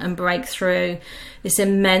breakdown and breakthrough, this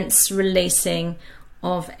immense releasing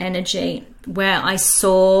of energy, where I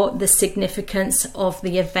saw the significance of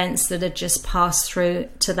the events that had just passed through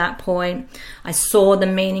to that point. I saw the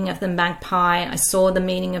meaning of the magpie. I saw the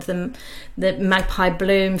meaning of the Magpie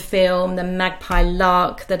Bloom film, the Magpie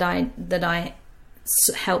Lark that I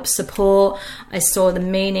helped support. I saw the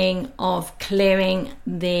meaning of clearing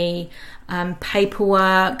the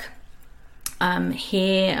paperwork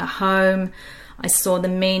here at home. I saw the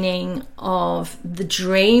meaning of the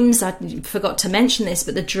dreams. I forgot to mention this,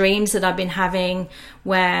 but the dreams that I've been having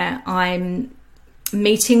where I'm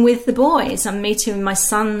meeting with the boys. I'm meeting with my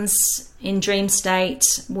sons in dream state.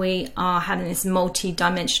 We are having this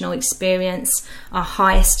multi-dimensional experience. Our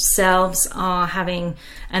highest selves are having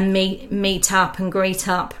a meet up and greet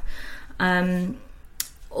up,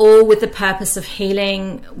 all with the purpose of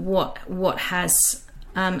healing what has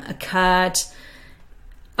occurred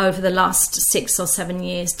over the last 6 or 7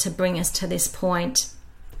 years to bring us to this point.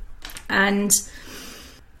 And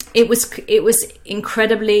it was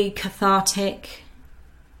incredibly cathartic,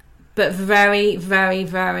 but very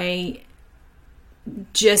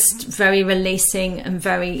just very releasing and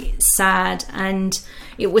very sad. And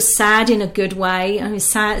it was sad in a good way. I mean,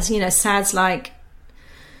 sad's like,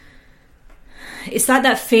 it's like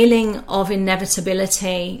that feeling of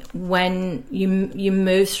inevitability when you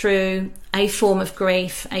move through a form of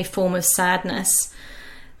grief, a form of sadness,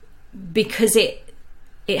 because it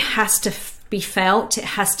has to be felt, it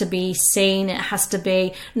has to be seen, it has to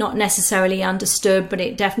be not necessarily understood, but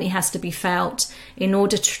it definitely has to be felt in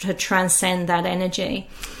order to transcend that energy.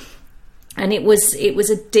 And it was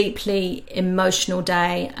a deeply emotional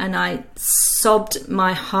day, and I sobbed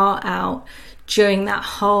my heart out during that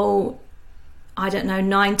whole, I don't know,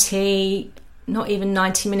 90, not even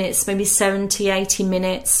 90 minutes, maybe 70, 80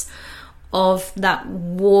 minutes of that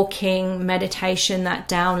walking meditation, that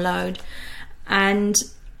download. And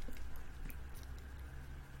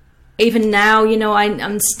even now, you know,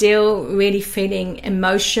 I'm still really feeling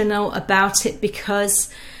emotional about it, because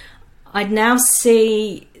I now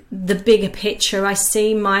see the bigger picture. I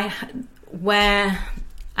see where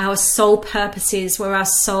our soul purposes, where our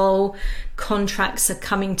soul contracts are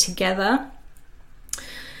coming together,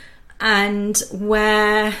 and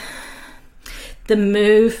where the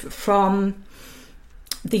move from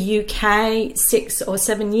the UK 6 or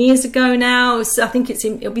 7 years ago now, so I think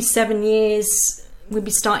it'll be 7 years, we'll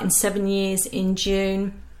be starting 7 years in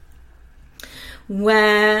June,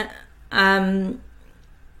 where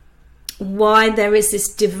why there is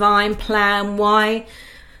this divine plan, why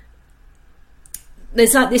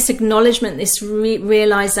there's like this acknowledgement, this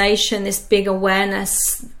realization, this big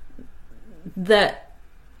awareness that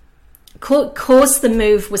caused the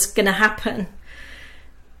move was going to happen.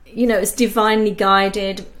 You know, it's divinely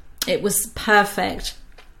guided. It was perfect.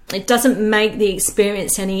 It doesn't make the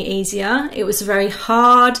experience any easier. It was very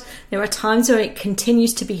hard. There are times where it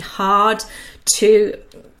continues to be hard to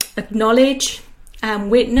acknowledge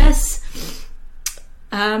and witness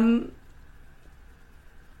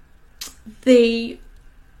the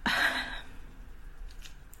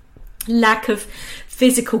lack of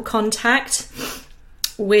physical contact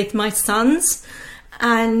with my sons,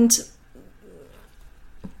 and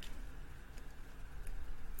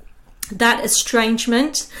that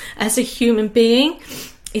estrangement as a human being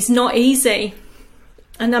is not easy.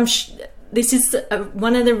 And this is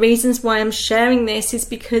one of the reasons why I'm sharing this, is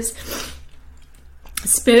because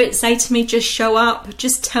Spirit say to me, just show up,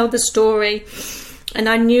 just tell the story. And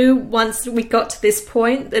I knew once we got to this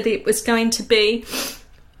point that it was going to be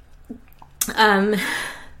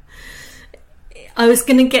I was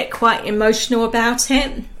going to get quite emotional about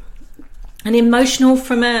it, and emotional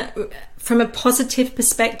from a positive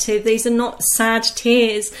perspective. These are not sad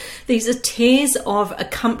tears. These are tears of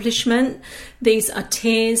accomplishment. These are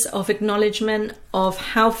tears of acknowledgement of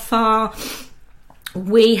how far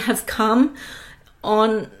we have come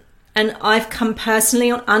on, and I've come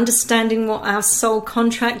personally on understanding what our soul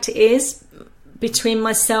contract is between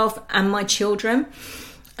myself and my children.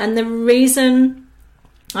 And the reason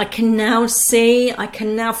I can now fully see, I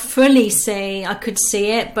could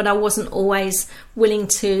see it, but I wasn't always willing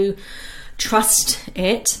to trust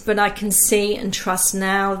it, but I can see and trust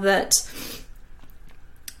now that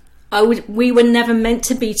we were never meant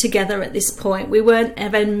to be together at this point. We weren't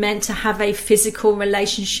ever meant to have a physical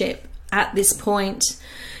relationship at this point,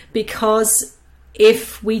 because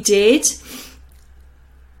if we did,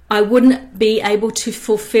 I wouldn't be able to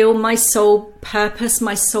fulfill my soul purpose,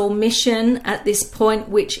 my soul mission at this point,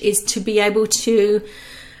 which is to be able to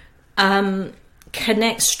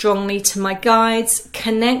connect strongly to my guides,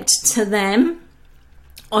 connect to them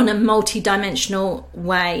on a multi-dimensional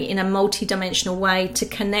way, to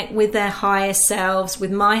connect with their higher selves,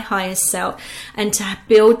 with my higher self, and to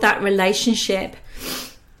build that relationship,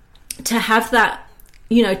 to have that,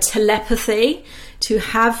 you know, telepathy, to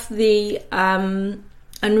have the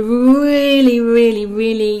and really, really,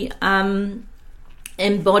 really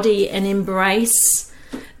embody and embrace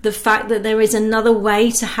the fact that there is another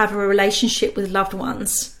way to have a relationship with loved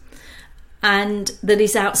ones, and that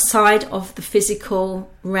is outside of the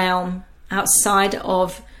physical realm, outside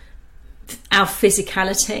of our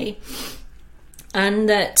physicality, and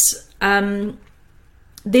that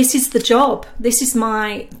this is the job. This is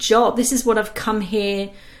my job. This is what I've come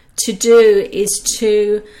here to do, is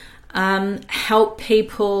to help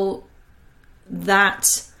people that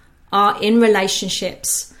are in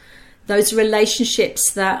relationships, those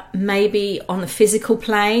relationships that may be on the physical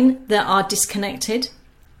plane that are disconnected,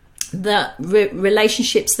 the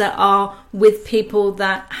relationships that are with people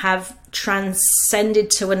that have transcended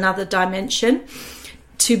to another dimension,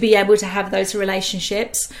 to be able to have those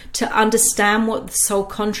relationships, to understand what the soul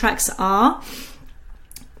contracts are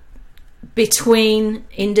between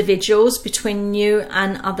individuals, between you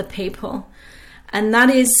and other people. And that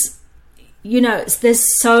is, you know,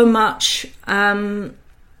 there's so much to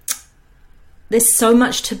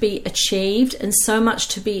be achieved and so much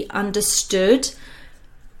to be understood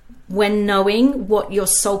when knowing what your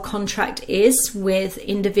soul contract is with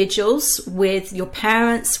individuals, with your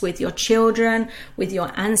parents, with your children, with your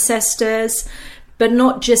ancestors, but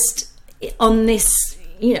not just on this,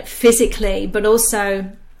 physically, but also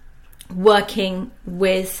working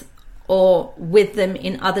with them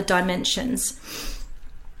in other dimensions.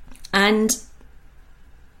 And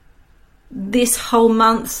this whole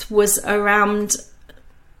month was around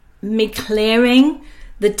me clearing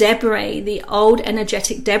the debris, the old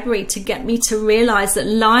energetic debris, to get me to realize that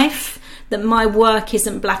life, that my work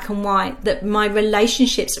isn't black and white, that my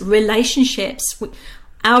relationships,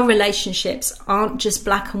 our relationships aren't just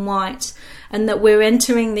black and white, and that we're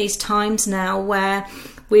entering these times now where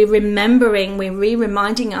we're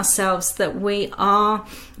re-reminding ourselves that we are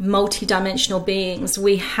multidimensional beings.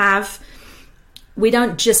 We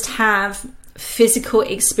don't just have physical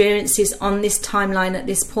experiences on this timeline at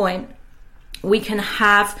this point. We can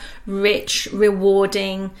have rich,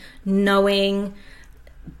 rewarding, knowing,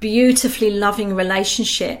 beautifully loving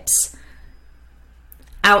relationships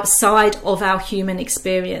outside of our human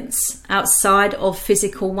experience, outside of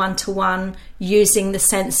physical one-to-one, using the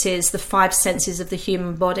senses, the 5 senses of the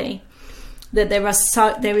human body. That there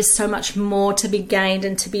is so much more to be gained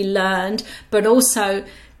and to be learned, but also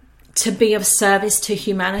to be of service to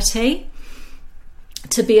humanity,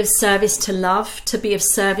 to be of service to love, to be of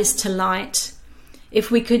service to light. If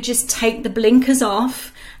we could just take the blinkers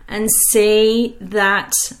off and see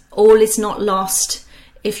that all is not lost,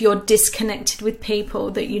 if you're disconnected with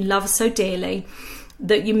people that you love so dearly,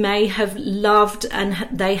 that you may have loved and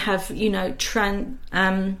they have,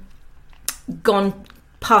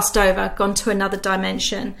 passed gone to another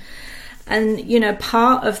dimension. And,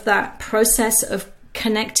 part of that process of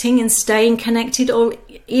connecting and staying connected, or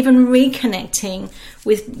even reconnecting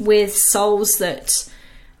with souls that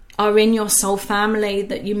are in your soul family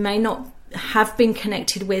that you may not have been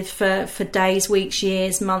connected with for days, weeks,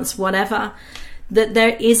 years, months, whatever, that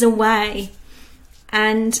there is a way.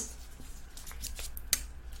 And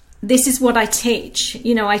this is what I teach.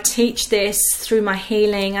 I teach this through my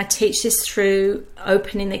healing. I teach this through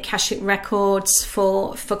opening the Akashic records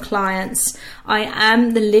for clients. I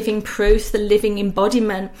am the living proof, the living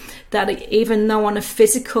embodiment that even though on a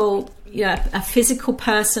physical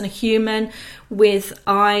person, a human with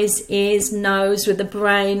eyes, ears, nose, with a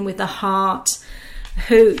brain, with a heart,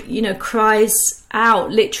 who, cries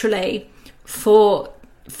out literally for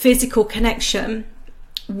physical connection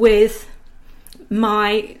with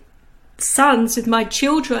my sons, with my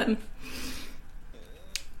children,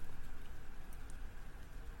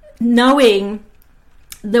 knowing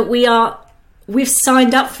that we've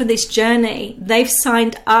signed up for this journey. They've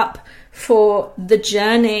signed up for the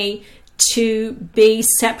journey to be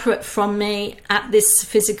separate from me at this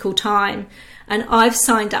physical time, and I've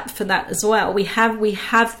signed up for that as well. We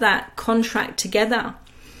have that contract together,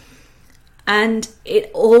 and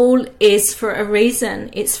it all is for a reason.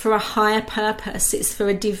 It's for a higher purpose. It's for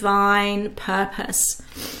a divine purpose,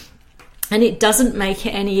 and it doesn't make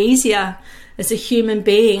it any easier. As a human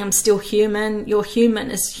being, I'm still human, you're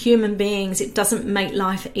human. As human beings, it doesn't make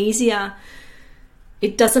life easier.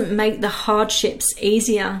 It doesn't make the hardships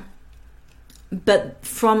easier. But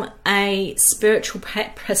from a spiritual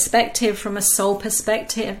perspective, from a soul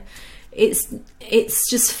perspective, it's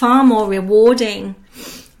just far more rewarding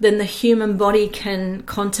than the human body can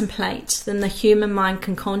contemplate, than the human mind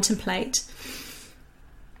can contemplate.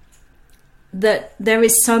 That there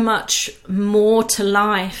is so much more to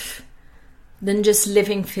life than just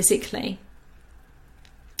living physically.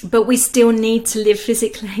 But we still need to live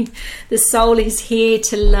physically. The soul is here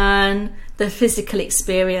to learn the physical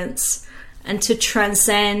experience and to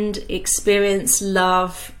transcend, experience,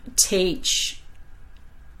 love, teach,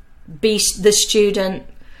 be the student.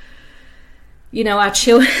 Our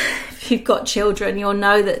children, if you've got children, you'll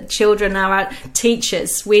know that children are our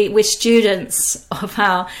teachers. We're students of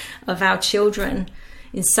our children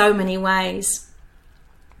in so many ways.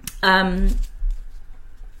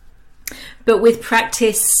 But with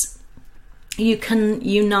practice, you can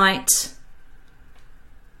unite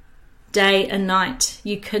day and night.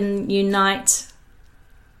 You can unite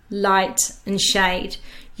light and shade.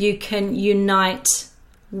 You can unite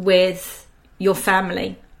with your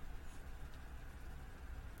family.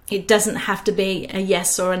 It doesn't have to be a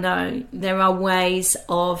yes or a no. There are ways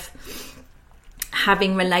of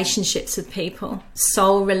having relationships with people,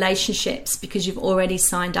 soul relationships, because you've already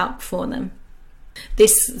signed up for them.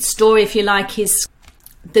 This story, if you like, is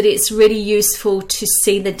that it's really useful to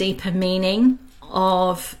see the deeper meaning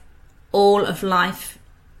of all of life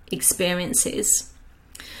experiences,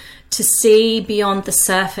 to see beyond the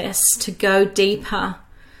surface, to go deeper,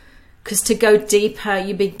 Because to go deeper,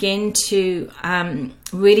 you begin to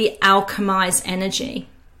really alchemize energy.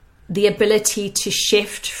 The ability to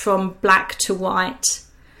shift from black to white,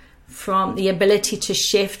 from the ability to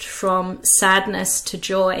shift from sadness to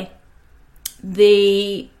joy.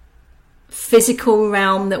 The physical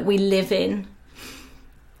realm that we live in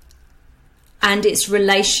and its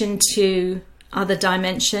relation to other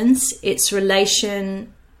dimensions, its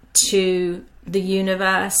relation to the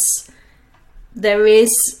universe. There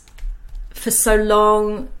is, for so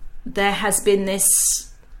long, there has been this,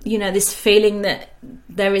 this feeling that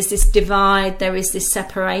there is this divide, there is this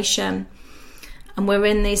separation. And we're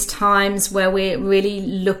in these times where we're really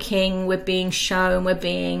looking, we're being shown, we're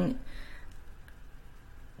being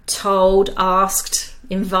told, asked,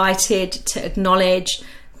 invited to acknowledge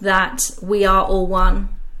that we are all one.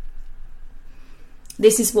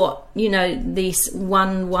 This is what, this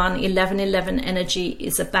 1-1-11-11 energy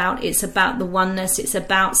is about. It's about the oneness. It's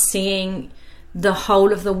about seeing the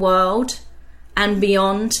whole of the world and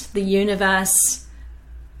beyond, the universe,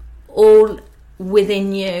 all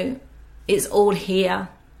within you. It's all here.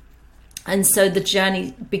 And so the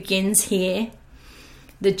journey begins here.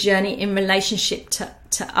 The journey in relationship to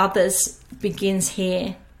others begins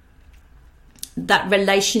here. That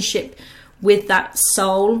relationship with that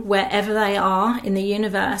soul, wherever they are in the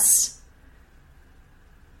universe,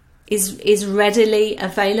 is readily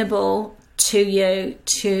available to you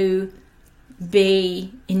to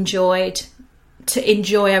be enjoyed, to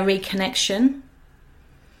enjoy a reconnection,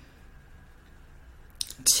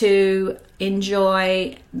 to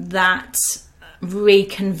enjoy that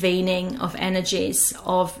reconvening of energies,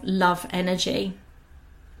 of love energy.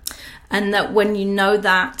 And that when you know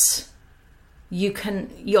that, you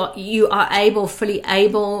are fully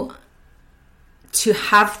able to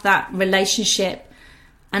have that relationship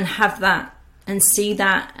and have that and see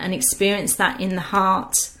that and experience that in the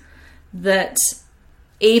heart, that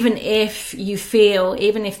even if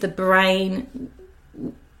the brain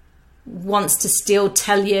wants to still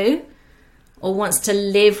tell you or wants to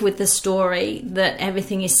live with the story that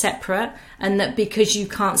everything is separate, and that because you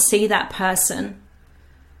can't see that person,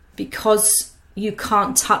 because you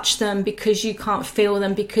can't touch them, because you can't feel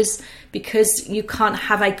them, because you can't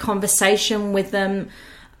have a conversation with them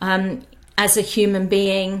as a human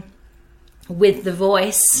being with the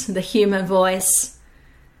voice, the human voice,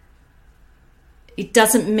 it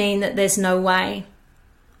doesn't mean that there's no way.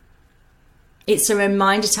 It's a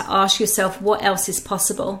reminder to ask yourself what else is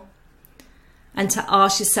possible, and to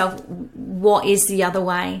ask yourself what is the other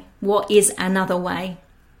way, what is another way.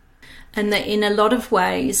 And that in a lot of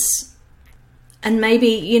ways, and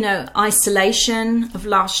maybe, isolation of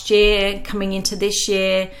last year coming into this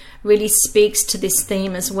year really speaks to this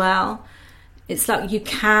theme as well. It's like you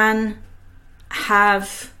can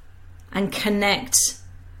have and connect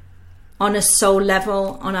on a soul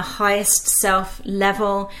level, on a highest self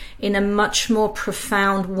level, in a much more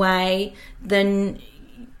profound way than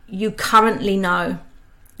you currently know,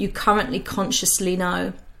 you currently consciously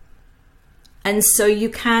know. And so you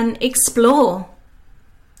can explore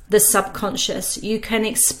the subconscious, you can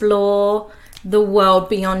explore the world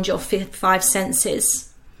beyond your five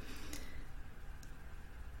senses.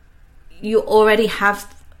 You already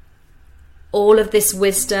have all of this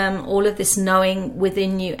wisdom, all of this knowing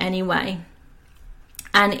within you anyway.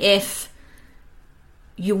 And if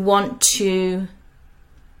you want to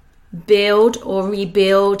build or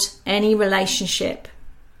rebuild any relationship,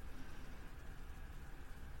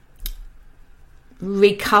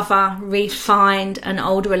 recover, refine an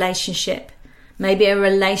old relationship, maybe a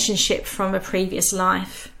relationship from a previous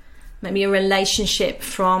life, maybe a relationship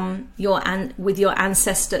with your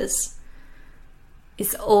ancestors.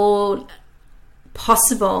 It's all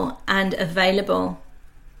possible and available.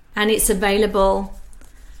 And it's available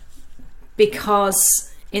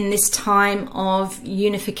because in this time of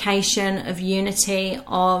unification, of unity,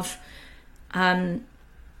 of the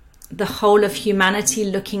whole of humanity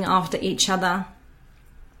looking after each other,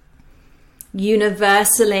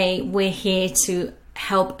 universally we're here to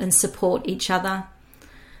help and support each other.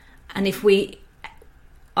 And if we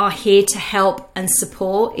are here to help and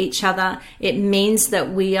support each other, it means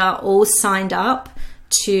that we are all signed up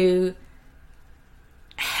to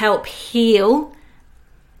help heal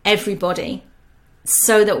everybody,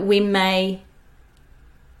 so that we may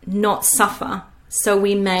not suffer, so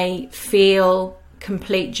we may feel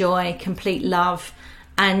complete joy, complete love,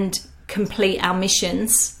 and complete our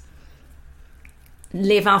missions,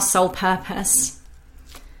 live our soul purpose.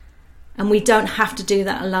 And we don't have to do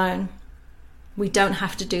that alone. We don't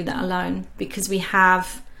have to do that alone, because we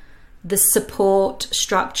have the support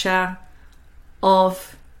structure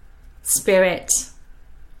of spirit,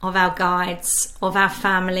 of our guides, of our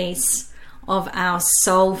families, of our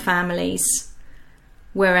soul families,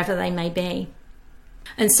 wherever they may be.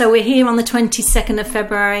 And so we're here on the 22nd of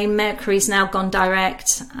February. Mercury's now gone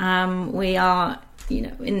direct. We are,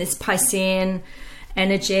 in this Piscean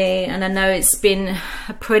energy, and I know it's been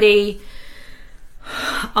a pretty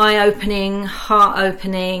eye-opening,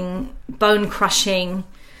 heart-opening, bone-crushing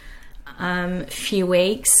few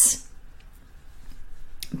weeks.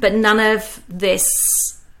 But none of this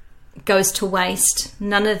goes to waste.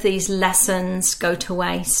 None of these lessons go to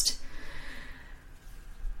waste.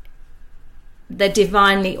 They're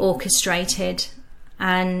divinely orchestrated,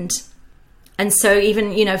 and so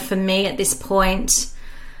even for me at this point,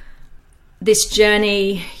 this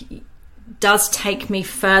journey does take me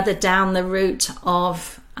further down the route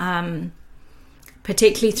of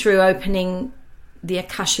particularly through opening the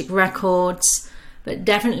Akashic records, but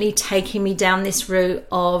definitely taking me down this route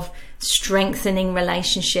of strengthening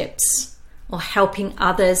relationships or helping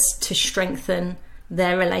others to strengthen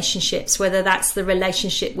their relationships, whether that's the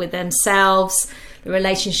relationship with themselves, the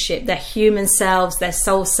relationship, their human selves, their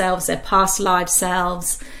soul selves, their past life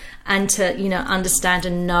selves, and to understand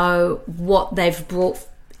and know what they've brought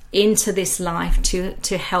into this life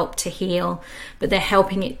to help to heal. But they're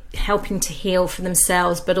helping to heal for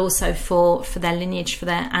themselves, but also for their lineage, for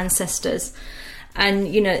their ancestors. And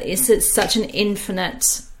it's such an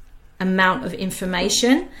infinite amount of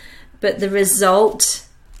information, but the result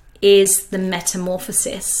is the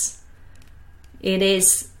metamorphosis. It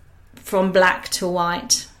is from black to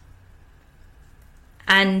white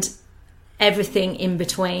and everything in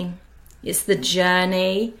between. It's the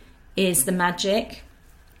journey, is the magic.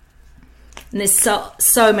 And there's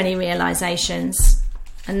so many realizations,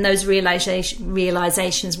 and those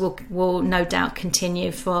realizations will no doubt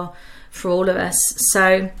continue for all of us.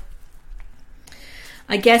 So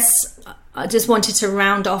I guess I just wanted to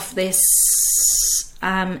round off this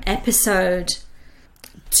episode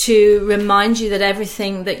to remind you that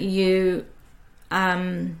everything that you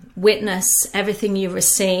witness, everything you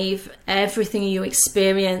receive, everything you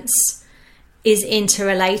experience is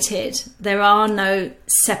interrelated. There are no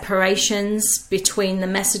separations between the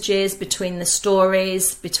messages, between the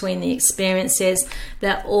stories, between the experiences.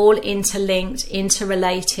 They're all interlinked,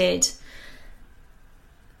 interrelated.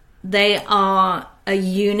 They are a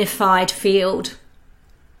unified field.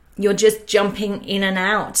 You're just jumping in and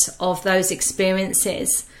out of those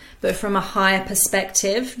experiences, but from a higher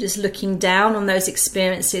perspective, just looking down on those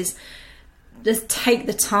experiences, just take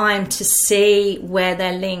the time to see where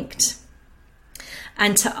they're linked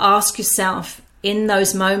and to ask yourself in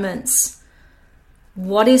those moments,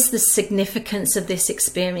 what is the significance of this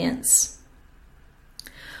experience?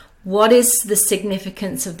 What is the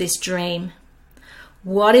significance of this dream?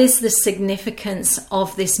 What is the significance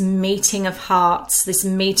of this meeting of hearts, this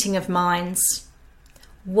meeting of minds?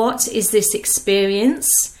 What is this experience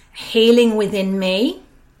healing within me?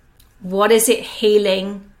 What is it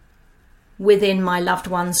healing within my loved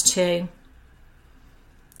ones too?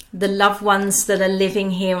 The loved ones that are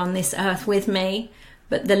living here on this earth with me,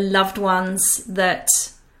 but the loved ones that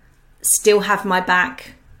still have my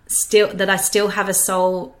back, that I still have a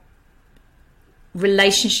soul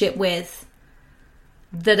relationship with,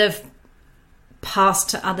 that have passed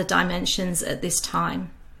to other dimensions at this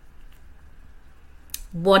time.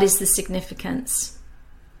 What is the significance?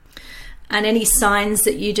 And any signs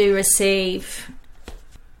that you do receive,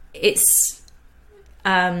 it's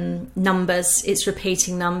numbers, it's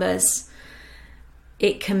repeating numbers.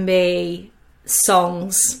 It can be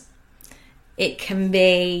songs, it can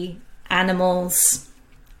be animals,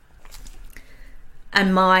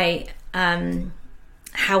 and my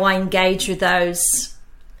how I engage with those.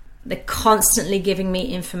 They're constantly giving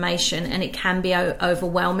me information, and it can be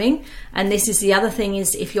overwhelming. And this is the other thing,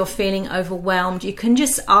 is if you're feeling overwhelmed, you can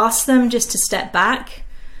just ask them just to step back,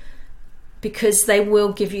 because they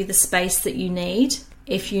will give you the space that you need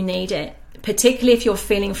if you need it. Particularly if you're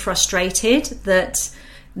feeling frustrated, that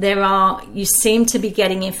you seem to be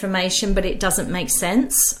getting information but it doesn't make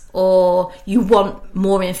sense, or you want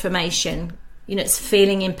more information. It's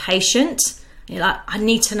feeling impatient. You're like, I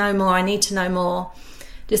need to know more.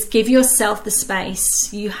 Just give yourself the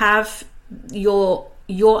space. You have your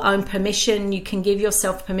own permission. You can give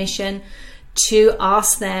yourself permission to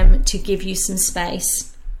ask them to give you some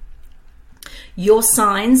space. Your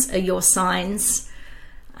signs are your signs.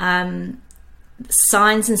 Signs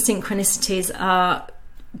and synchronicities are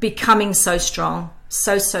becoming so strong,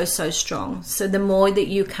 so strong. So the more that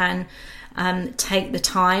you can take the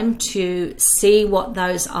time to see what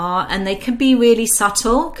those are, and they can be really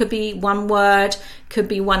subtle, could be one word, could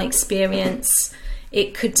be one experience,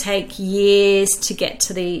 It could take years to get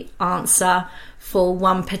to the answer for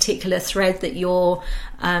one particular thread that you're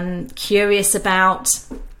curious about.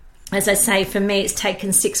 As I say, for me, it's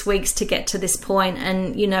taken 6 weeks to get to this point.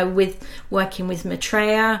 And, you know, with working with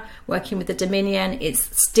Maitreya, working with the Dominion,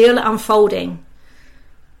 it's still unfolding.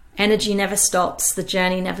 Energy never stops. The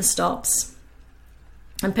journey never stops.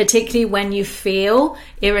 And particularly when you feel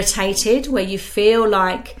irritated, where you feel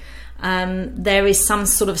like there is some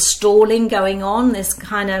sort of stalling going on, this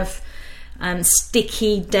kind of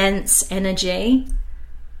sticky, dense energy,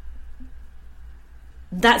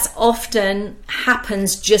 that's often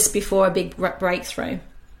happens just before a big breakthrough.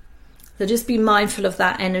 So just be mindful of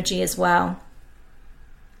that energy as well.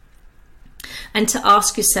 And to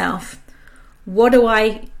ask yourself, what do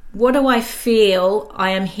I feel I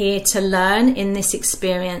am here to learn in this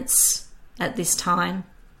experience at this time?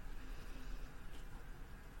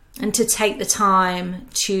 And to take the time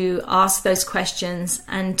to ask those questions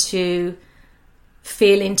and to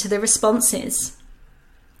feel into the responses.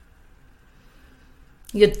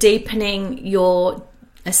 You're deepening your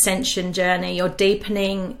ascension journey. You're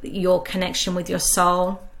deepening your connection with your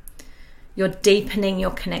soul. You're deepening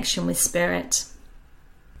your connection with spirit.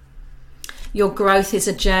 Your growth is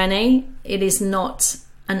a journey. It is not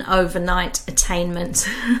an overnight attainment.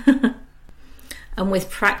 And with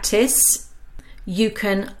practice, you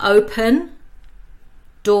can open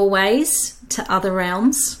doorways to other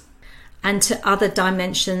realms and to other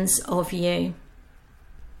dimensions of you.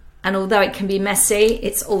 And although it can be messy,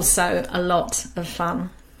 it's also a lot of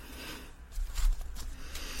fun.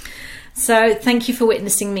 So thank you for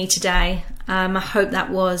witnessing me today. I hope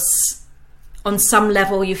that was, on some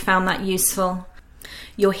level, you found that useful.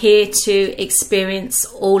 You're here to experience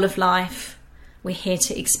all of life. We're here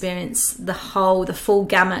to experience the full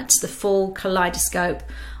gamut, the full kaleidoscope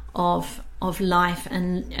of life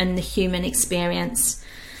and the human experience.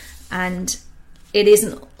 And it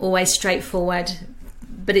isn't always straightforward,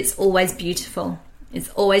 but it's always beautiful. It's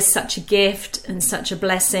always such a gift and such a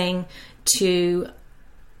blessing to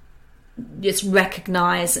just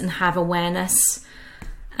recognize and have awareness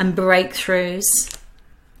and breakthroughs.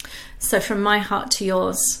 So from my heart to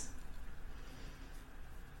yours,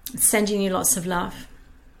 sending you lots of love.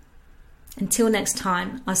 Until next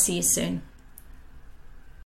time, I'll see you soon.